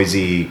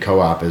Boise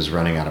Co-op is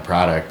running out of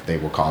product, they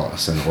will call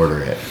us and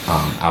order it.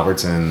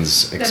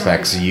 Albertsons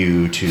expects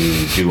you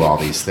to do all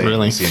these things,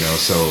 Really?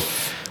 So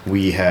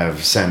we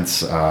have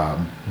since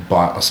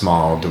bought a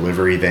small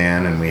delivery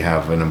van, and we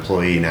have an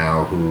employee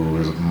now who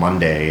is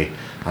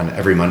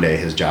every Monday,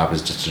 his job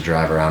is just to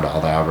drive around to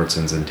all the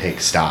Albertsons and take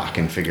stock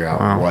and figure out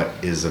Wow. what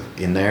is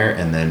in there,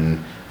 and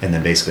then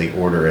basically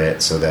order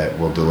it so that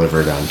we'll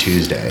deliver it on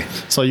Tuesday.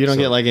 So you don't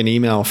get like an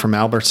email from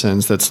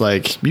Albertsons that's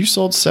like, you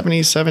sold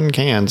 77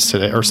 cans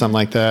today or something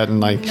like that.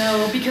 And like,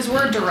 No, because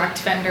we're a direct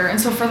vendor.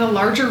 And so for the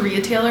larger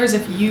retailers,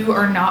 if you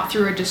are not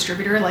through a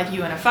distributor like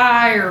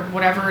UNFI or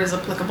whatever is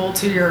applicable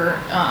to your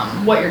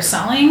what you're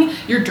selling,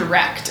 you're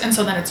direct. And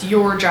so then it's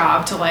your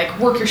job to like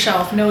work your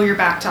shelf, know your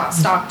back top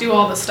stock, do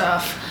all the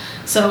stuff.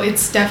 So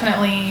it's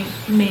definitely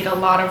made a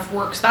lot of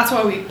work. So that's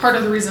why part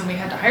of the reason we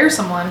had to hire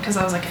someone, because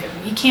I was like, hey,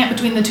 we can't,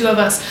 between the two of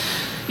us,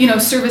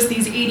 service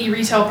these 80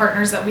 retail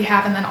partners that we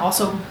have and then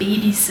also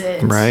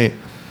babysit right.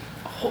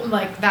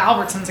 like the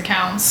Albertsons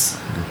accounts.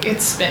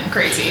 It's been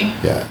crazy.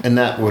 Yeah, and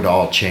that would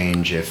all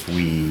change if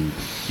we,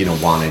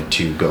 wanted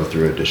to go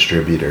through a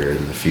distributor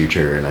in the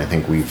future. And I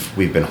think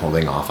we've been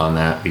holding off on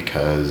that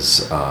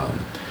because,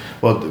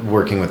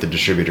 working with the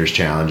distributor is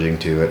challenging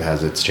too. It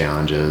has its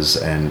challenges,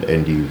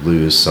 and you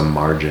lose some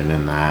margin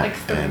in that.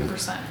 Like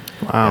 30%.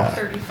 Wow.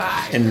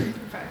 35. And-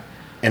 35.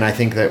 And I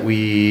think that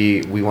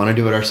we want to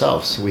do it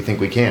ourselves. We think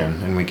we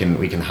can, and we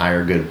can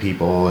hire good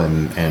people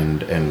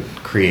and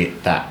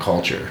create that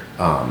culture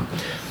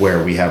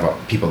where we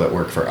have people that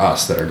work for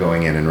us that are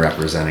going in and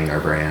representing our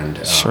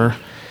brand. Sure.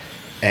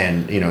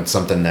 And it's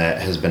something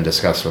that has been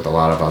discussed with a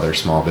lot of other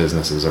small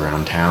businesses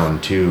around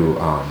town too.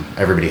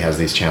 Everybody has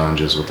these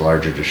challenges with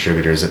larger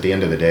distributors. At the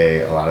end of the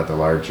day, a lot of the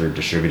larger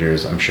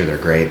distributors, I'm sure they're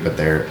great, but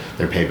they're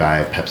paid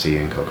by Pepsi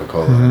and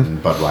Coca-Cola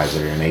and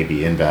Budweiser and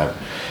AB InBev,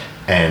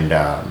 and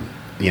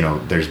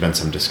there's been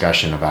some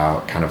discussion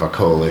about kind of a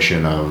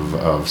coalition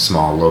of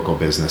small local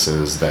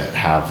businesses that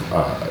have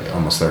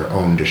almost their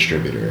own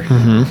distributor.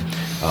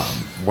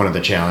 One of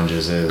the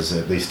challenges is,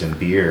 at least in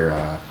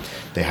beer,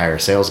 they hire a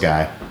sales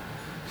guy.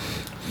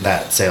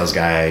 That sales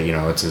guy,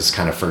 it's his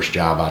kind of first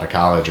job out of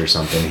college or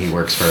something. He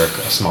works for a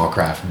small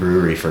craft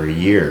brewery for a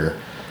year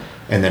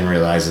and then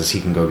realizes he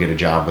can go get a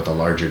job with a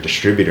larger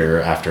distributor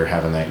after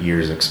having that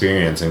year's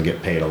experience and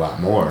get paid a lot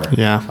more.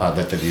 Yeah.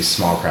 That these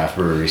small craft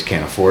breweries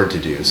can't afford to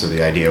do. So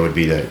the idea would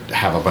be to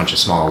have a bunch of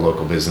small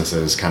local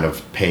businesses kind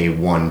of pay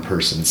one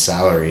person's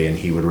salary, and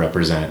he would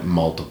represent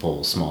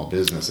multiple small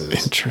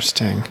businesses.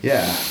 Interesting.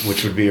 Yeah,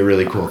 which would be a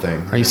really cool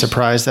thing. Are you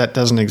surprised that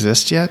doesn't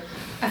exist yet?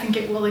 I think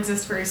it will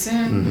exist very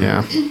soon.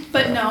 Yeah.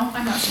 But no,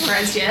 I'm not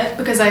surprised yet,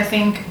 because I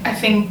think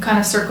kind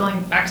of circling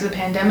back to the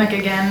pandemic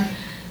again,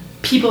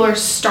 people are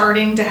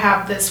starting to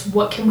have this,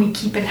 what can we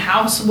keep in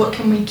house? What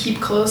can we keep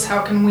close?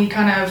 How can we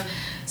kind of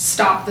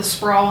stop the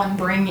sprawl and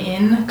bring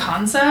in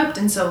concept?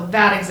 And so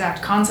that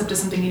exact concept is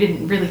something you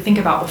didn't really think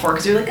about before,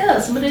 because you're like, oh,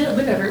 somebody,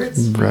 whatever.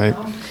 It's, Right.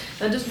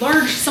 just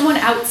someone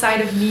outside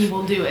of me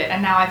will do it.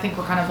 And now I think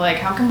we're kind of like,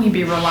 how can we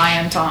be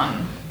reliant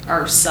on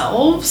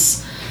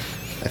ourselves?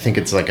 I think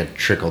it's like a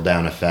trickle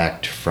down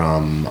effect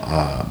from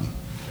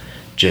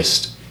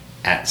just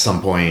at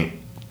some point,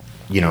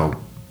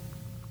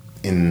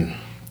 in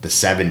the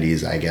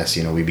 70s, I guess,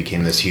 we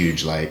became this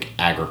huge like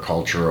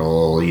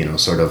agricultural,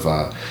 sort of,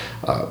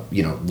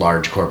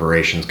 large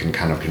corporations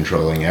kind of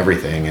controlling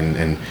everything.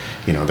 And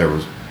there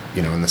was,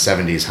 in the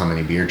 70s, how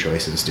many beer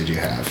choices did you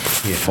have?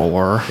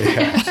 4.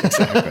 Yeah,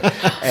 exactly.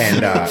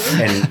 And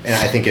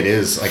I think it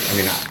is like,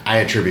 I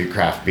attribute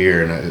craft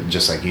beer, and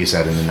just like you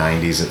said, in the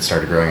 90s it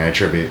started growing. I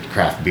attribute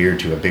craft beer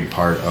to a big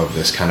part of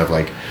this kind of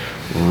like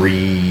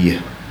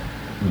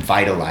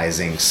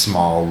revitalizing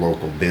small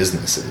local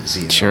businesses.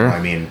 Sure.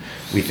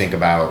 We think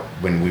about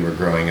when we were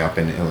growing up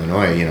in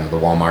Illinois, the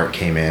Walmart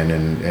came in,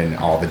 and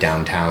all the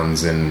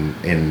downtowns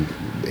in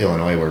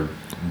Illinois were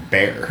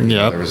bare.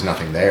 Yep. There was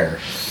nothing there.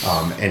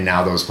 And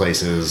now those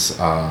places,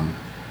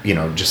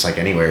 just like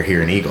anywhere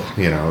here in Eagle,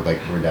 like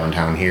we're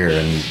downtown here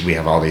and we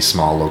have all these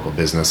small local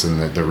business and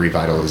the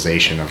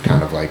revitalization of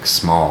kind of like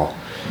small,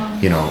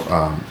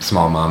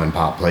 small mom and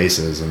pop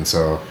places. And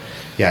so,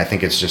 I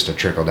think it's just a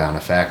trickle down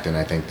effect. And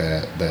I think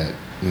that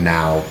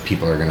now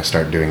people are going to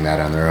start doing that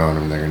on their own,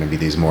 and they're going to be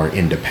these more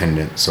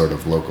independent sort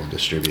of local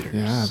distributors.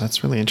 Yeah,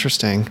 that's really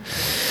interesting.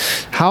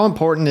 How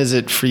important is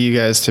it for you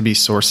guys to be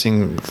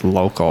sourcing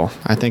local?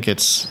 I think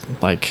it's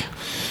like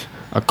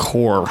a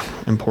core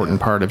important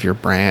part of your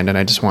brand, and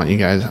I just want you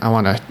guys, I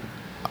want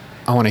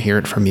to hear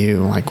it from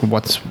you.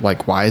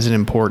 Like, why is it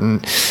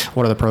important?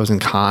 What are the pros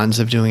and cons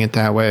of doing it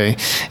that way?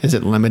 Is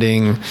it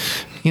limiting?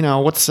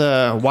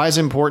 Why is it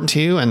important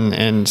to you?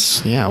 And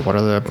what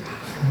are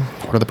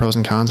the pros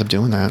and cons of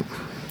doing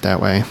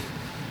that way?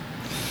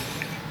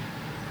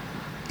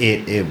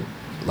 It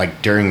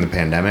like during the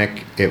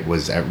pandemic,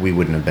 we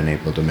wouldn't have been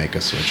able to make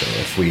a switch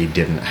if we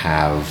didn't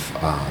have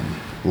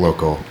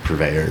local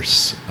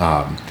purveyors.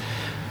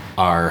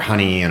 Our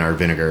honey and our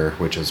vinegar,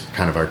 which is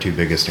kind of our two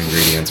biggest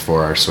ingredients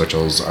for our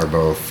switchels, are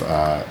both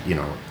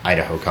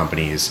Idaho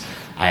companies.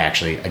 I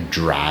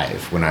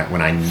drive when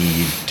I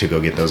need to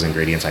go get those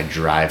ingredients. I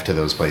drive to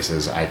those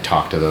places. I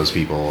talk to those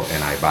people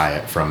and I buy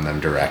it from them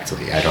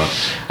directly. I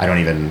don't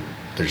even.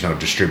 There's no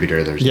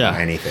distributor. There's no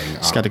anything.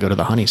 Just got to go to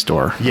the honey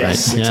store.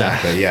 Yes, right?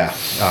 Exactly. Yeah.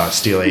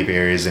 Steel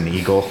Apiaries in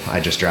Eagle.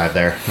 I just drive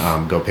there.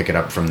 Go pick it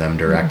up from them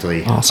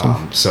directly.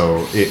 Awesome.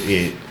 So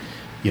it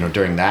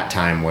during that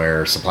time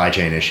where supply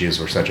chain issues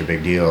were such a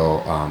big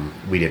deal,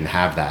 we didn't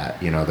have that.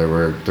 There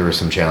were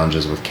some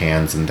challenges with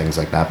cans and things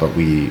like that, but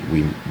we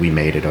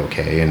made it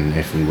okay. And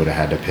if we would have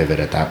had to pivot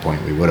at that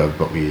point, we would have.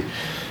 But we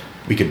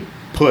could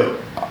put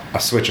a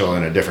switchel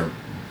in a different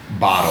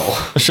bottle,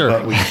 sure,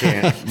 but we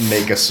can't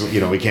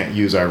we can't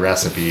use our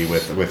recipe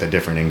with a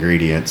different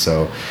ingredient.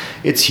 So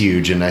it's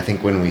huge. And I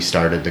think when we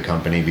started the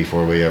company,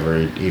 before we ever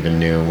even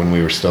knew, when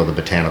we were still the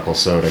botanical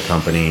soda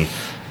company,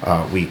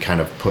 we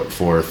kind of put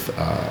forth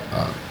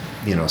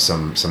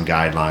some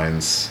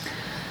guidelines.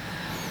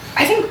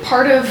 I think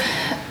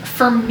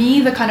for me,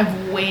 the kind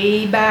of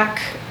way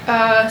back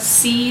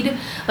seed,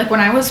 like when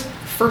I was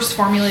first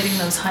formulating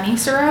those honey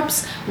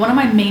syrups, one of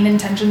my main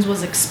intentions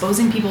was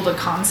exposing people to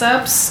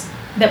concepts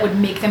that would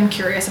make them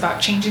curious about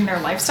changing their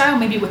lifestyle,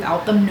 maybe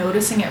without them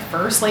noticing at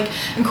first, like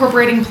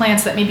incorporating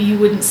plants that maybe you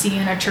wouldn't see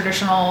in a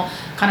traditional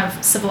kind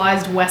of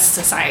civilized West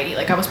society.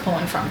 Like I was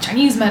pulling from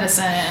Chinese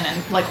medicine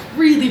and like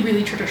really,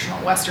 really traditional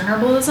Western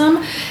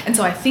herbalism. And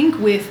so I think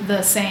with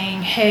the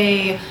saying,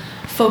 hey,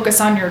 focus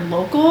on your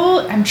local,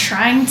 I'm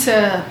trying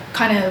to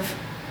kind of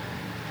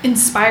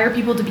inspire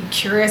people to be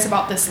curious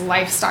about this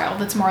lifestyle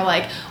that's more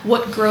like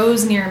what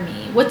grows near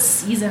me, what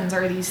seasons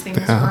are these things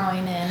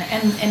growing in,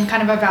 and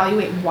kind of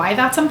evaluate why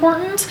that's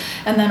important.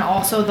 And then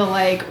also the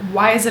like,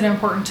 why is it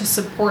important to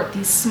support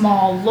these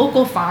small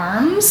local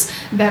farms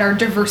that are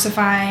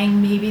diversifying?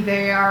 Maybe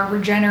they are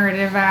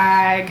regenerative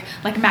ag,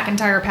 like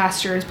McIntyre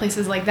pastures,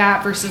 places like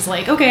that, versus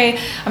like, okay,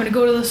 I'm going to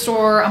go to the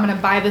store, I'm going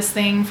to buy this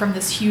thing from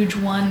this huge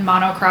one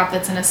monocrop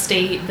that's in a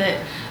state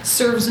that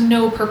serves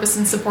no purpose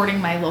in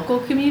supporting my local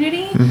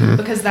community.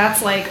 Because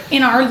that's like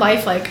in our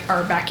life, like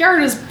our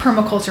backyard is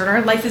permaculture, and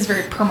our life is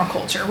very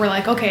permaculture. We're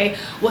like, okay,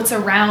 what's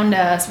around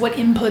us? What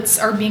inputs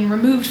are being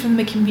removed from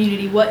the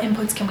community? What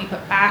inputs can we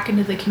put back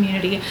into the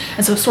community?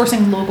 And so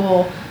sourcing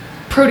local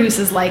produce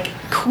is like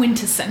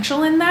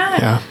quintessential in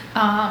that.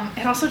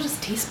 It also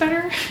just tastes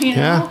better,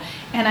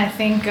 And I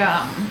think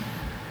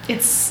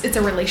it's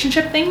a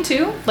relationship thing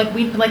too. Like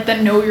we like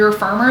the know your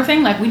farmer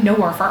thing. Like we know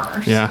our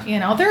farmers.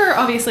 There are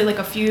obviously like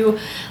a few,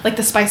 like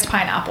the spiced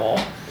pineapple.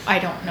 I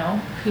don't know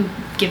who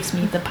gives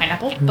me the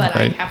pineapple, but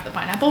I have the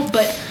pineapple.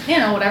 But,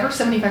 whatever,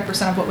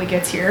 75% of what we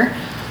get's here.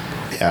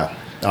 Yeah.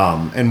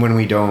 And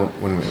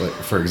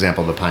for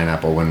example, the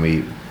pineapple,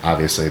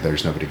 obviously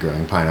there's nobody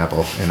growing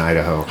pineapple in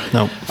Idaho.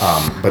 No.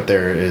 But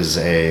there is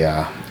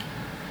a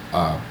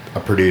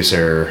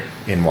producer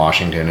in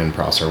Washington, in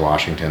Prosser,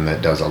 Washington,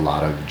 that does a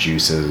lot of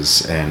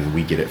juices, and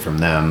we get it from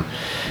them.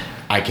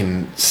 I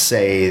can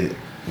say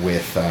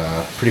with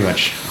pretty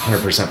much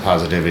 100%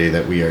 positivity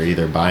that we are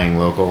either buying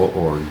local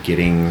or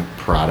getting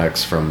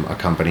products from a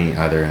company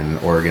either in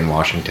Oregon,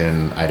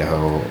 Washington,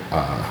 Idaho,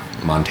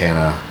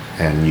 Montana,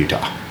 and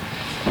Utah.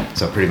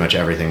 So pretty much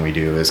everything we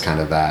do is kind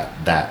of that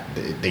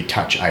they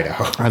touch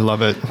Idaho. I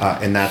love it.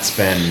 And that's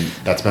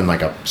been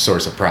like a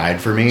source of pride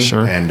for me.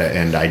 Sure. And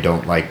I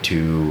don't like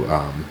to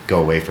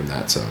go away from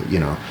that. So,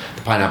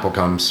 the pineapple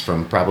comes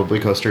from probably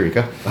Costa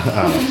Rica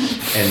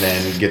and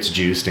then gets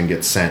juiced and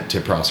gets sent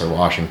to Prosser,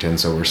 Washington.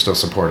 So we're still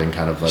supporting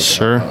kind of like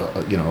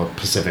a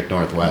Pacific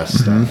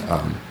Northwest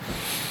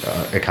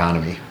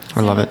economy.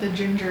 I love it. The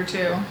ginger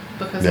too,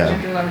 because the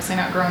ginger is obviously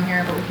not grown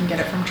here, but we can get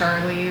it from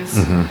Charlie's.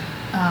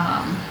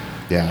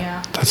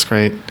 Yeah. That's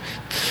great. It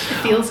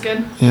feels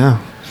good.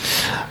 Yeah.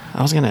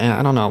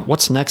 I don't know,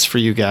 what's next for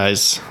you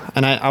guys?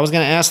 And I was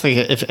going to ask, like,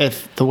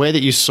 if the way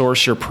that you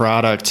source your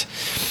product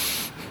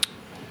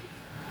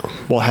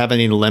will have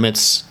any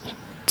limits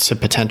to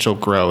potential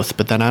growth,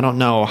 but then I don't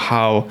know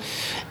how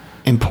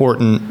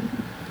important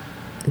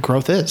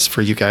growth is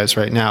for you guys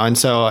right now. And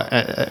so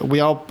we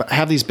all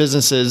have these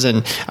businesses.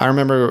 And I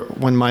remember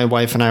when my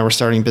wife and I were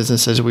starting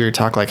businesses, we were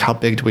talking like, how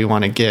big do we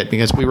want to get?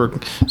 Because we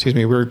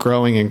were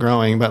growing and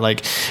growing. But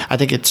like, I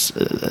think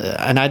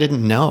and I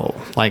didn't know.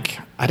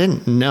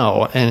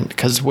 And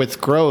because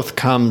with growth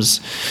comes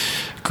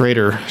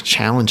greater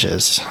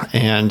challenges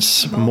and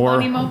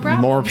more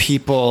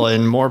people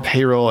and more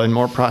payroll and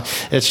more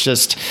it's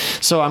just,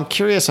 so I'm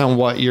curious on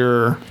what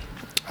your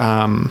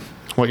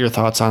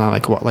thoughts on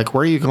like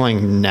where are you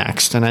going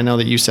next? And I know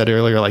that you said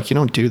earlier, like, you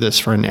don't do this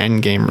for an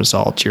end game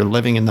result. You're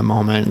living in the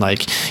moment,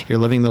 like you're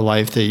living the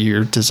life that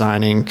you're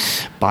designing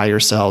by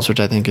yourselves,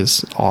 which I think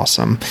is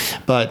awesome.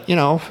 But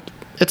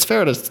it's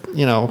fair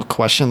to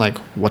question, like,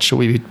 what should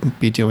we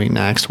be doing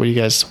next? What do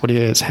you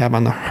guys have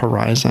on the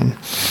horizon?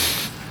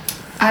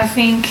 I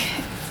think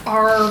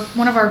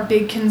one of our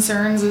big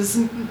concerns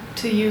is,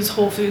 to use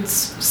Whole Foods'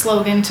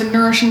 slogan, to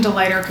nourish and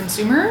delight our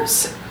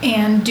consumers,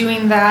 and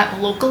doing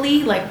that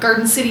locally. Like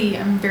Garden City,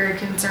 I'm very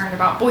concerned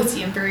about.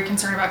 Boise, I'm very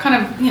concerned about.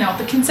 Kind of,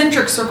 the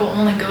concentric circle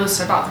only goes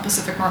to about the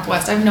Pacific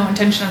Northwest. I have no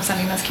intention of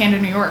sending this can to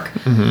New York.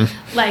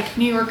 Mm-hmm. Like,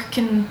 New York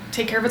can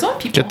take care of its own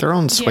people. Get their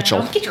own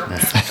switchel. Get your own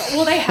switchel.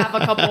 Well, they have a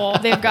couple.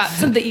 They've got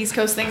some of the East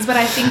Coast things, but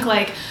I think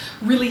like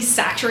really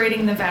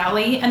saturating the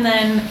valley, and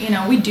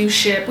then we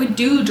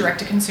do direct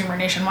to consumer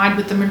nationwide,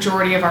 but the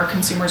majority of our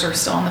consumers are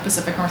still in the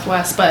Pacific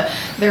Northwest. But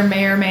there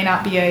may or may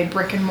not be a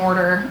brick and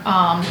mortar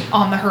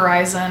on the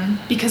horizon,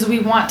 because we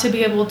want to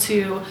be able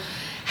to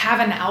have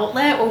an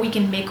outlet where we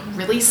can make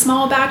really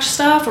small batch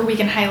stuff, or we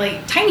can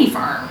highlight tiny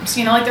farms.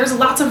 Like there's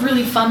lots of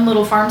really fun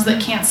little farms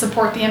that can't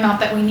support the amount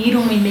that we need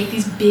when we make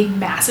these big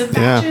massive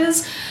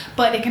batches. Yeah.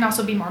 But it can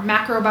also be more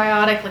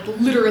macrobiotic, like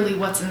literally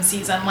what's in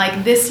season.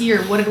 Like this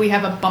year, what did we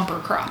have a bumper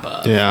crop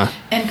of? Yeah.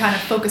 And kind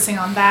of focusing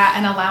on that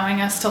and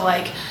allowing us to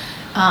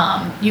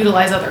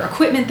utilize other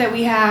equipment that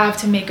we have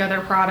to make other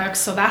products.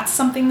 So that's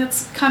something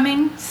that's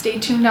coming. Stay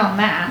tuned on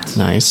that.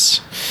 Nice.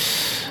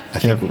 I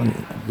think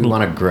we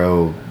want to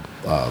grow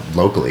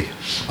locally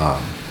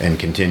and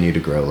continue to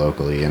grow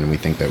locally, and we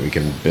think that we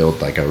can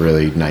build like a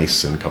really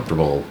nice and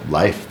comfortable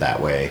life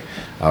that way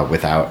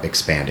without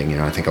expanding.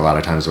 I think a lot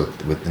of times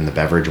within the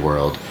beverage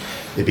world,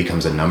 it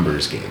becomes a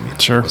numbers game.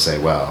 Sure. People say,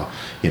 well,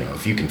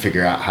 if you can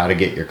figure out how to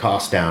get your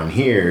costs down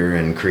here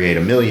and create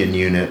 1 million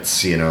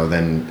units,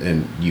 then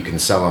and you can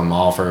sell them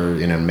all for,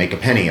 make a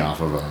penny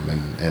off of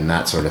them and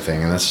that sort of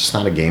thing. And that's just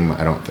not a game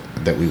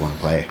that we want to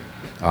play.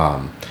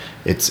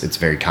 It's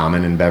very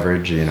common in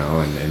beverage,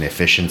 and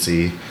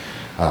efficiency.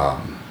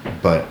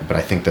 But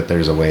I think that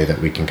there's a way that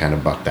we can kind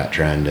of buck that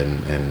trend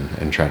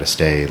and try to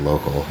stay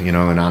local,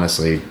 and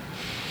honestly,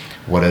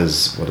 what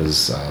does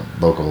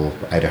local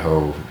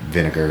Idaho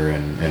vinegar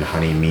and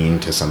honey mean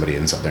to somebody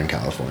in Southern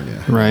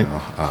California? Right.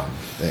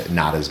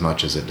 Not as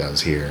much as it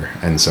does here.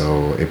 And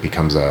so it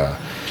becomes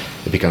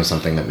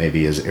something that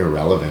maybe is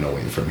irrelevant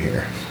away from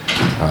here.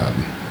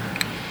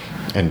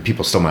 And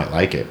people still might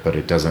like it, but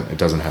it doesn't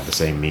have the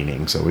same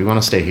meaning. So we want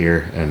to stay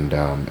here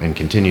and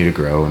continue to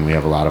grow. And we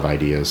have a lot of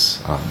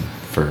ideas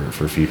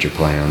for future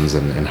plans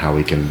and how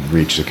we can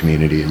reach the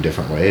community in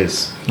different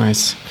ways.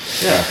 Nice.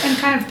 Yeah. And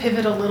kind of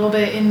pivot a little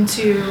bit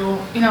into,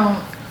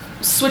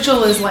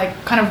 Switchel is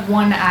like kind of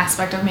one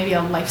aspect of maybe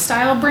a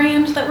lifestyle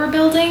brand that we're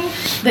building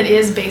that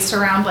is based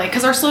around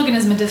because our slogan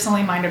is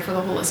medicinally minded for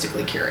the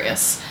holistically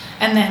curious.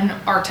 And then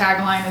our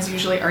tagline is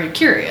usually, are you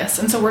curious?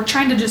 And so we're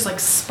trying to just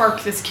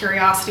spark this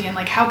curiosity and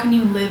how can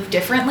you live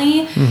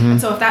differently? Mm-hmm.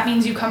 And so if that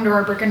means you come to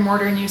our brick and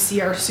mortar and you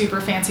see our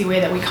super fancy way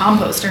that we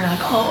compost, and you're like,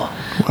 oh,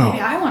 maybe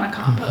I want to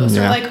compost.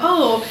 Yeah.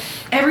 Or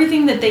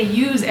everything that they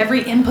use,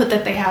 every input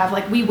that they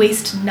have, we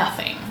waste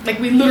nothing.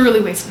 We literally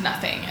waste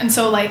nothing. And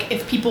so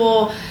if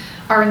people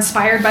are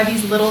inspired by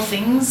these little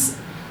things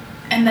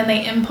and then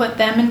they input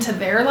them into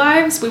their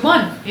lives, we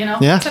won,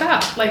 Yeah.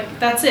 Ta-da.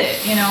 That's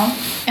it,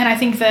 And I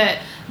think that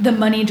the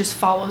money just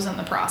follows in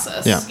the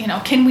process. Yeah.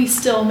 Can we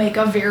still make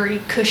a very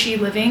cushy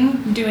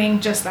living doing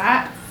just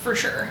that? For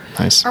sure.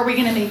 Nice. Are we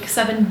going to make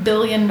 $7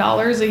 billion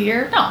a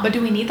year? No. But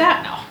do we need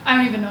that? No. I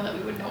don't even know that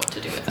we would know what to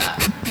do with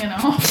that,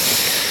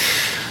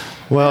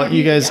 Well,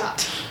 you guys,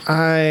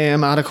 I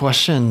am out of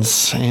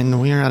questions and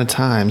we are out of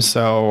time.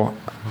 So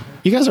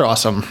you guys are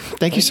awesome.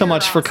 Thank you so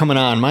much for coming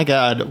on. My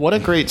God, what a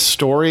great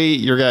story.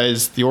 Your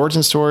guys, the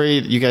origin story,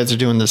 you guys are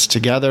doing this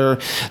together.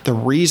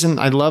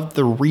 I love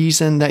the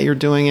reason that you're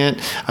doing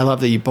it. I love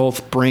that you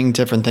both bring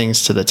different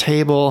things to the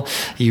table.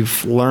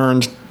 You've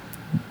learned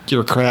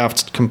your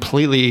craft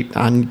completely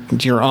on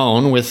your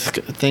own with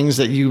things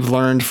that you've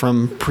learned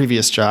from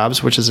previous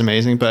jobs, which is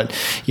amazing. But,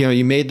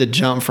 you made the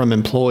jump from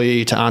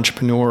employee to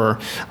entrepreneur,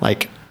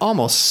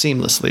 almost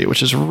seamlessly,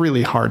 which is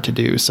really hard to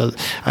do. So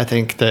I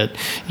think that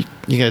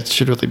you guys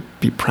should really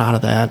be proud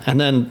of that. And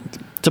then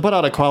to put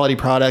out a quality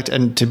product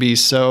and to be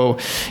so,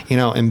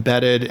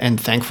 embedded and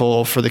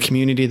thankful for the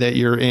community that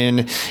you're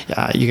in.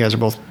 You guys are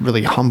both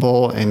really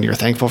humble and you're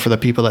thankful for the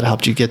people that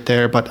helped you get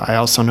there. But I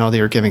also know that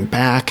you're giving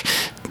back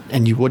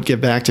and you would give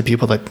back to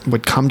people that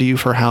would come to you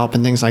for help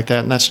and things like that.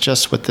 And that's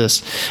just what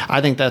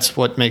I think that's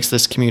what makes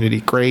this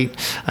community great.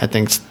 I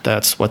think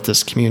that's what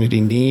this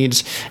community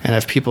needs. And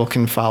if people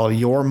can follow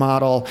your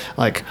model,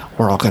 like,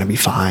 we're all going to be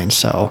fine.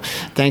 So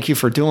thank you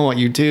for doing what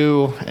you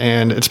do.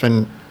 And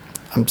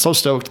I'm so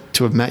stoked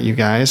to have met you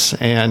guys,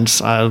 and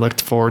I look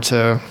forward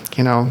to,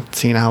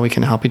 seeing how we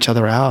can help each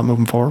other out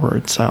moving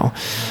forward. So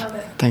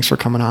thanks for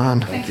coming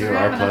on. Thank you.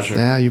 Our pleasure.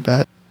 Yeah, you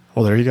bet.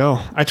 Well, there you go.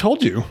 I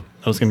told you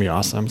that was going to be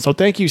awesome. So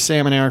thank you,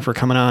 Sam and Eric, for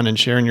coming on and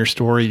sharing your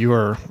story. You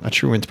are a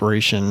true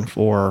inspiration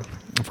for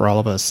all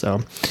of us.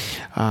 So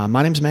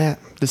my name's Matt.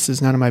 This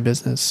is None of My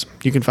Business.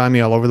 You can find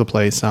me all over the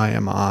place. You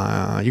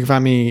can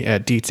find me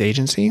at Dietz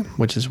Agency,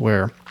 which is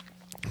where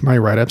my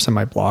write-ups and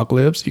my blog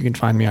lives. You can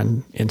find me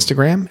on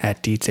Instagram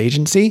at Dietz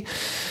Agency.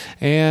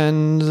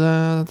 And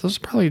those are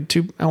probably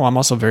two. Oh, I'm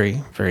also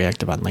very, very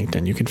active on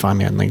LinkedIn. You can find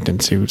me on LinkedIn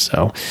too.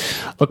 So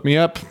look me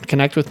up,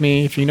 connect with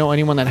me. If you know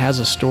anyone that has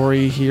a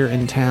story here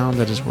in town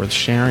that is worth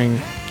sharing,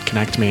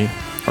 connect me.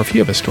 Or if you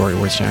have a story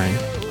worth sharing,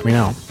 let me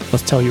know.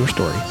 Let's tell your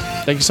story.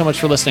 Thank you so much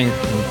for listening,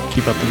 and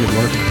keep up the good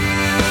work.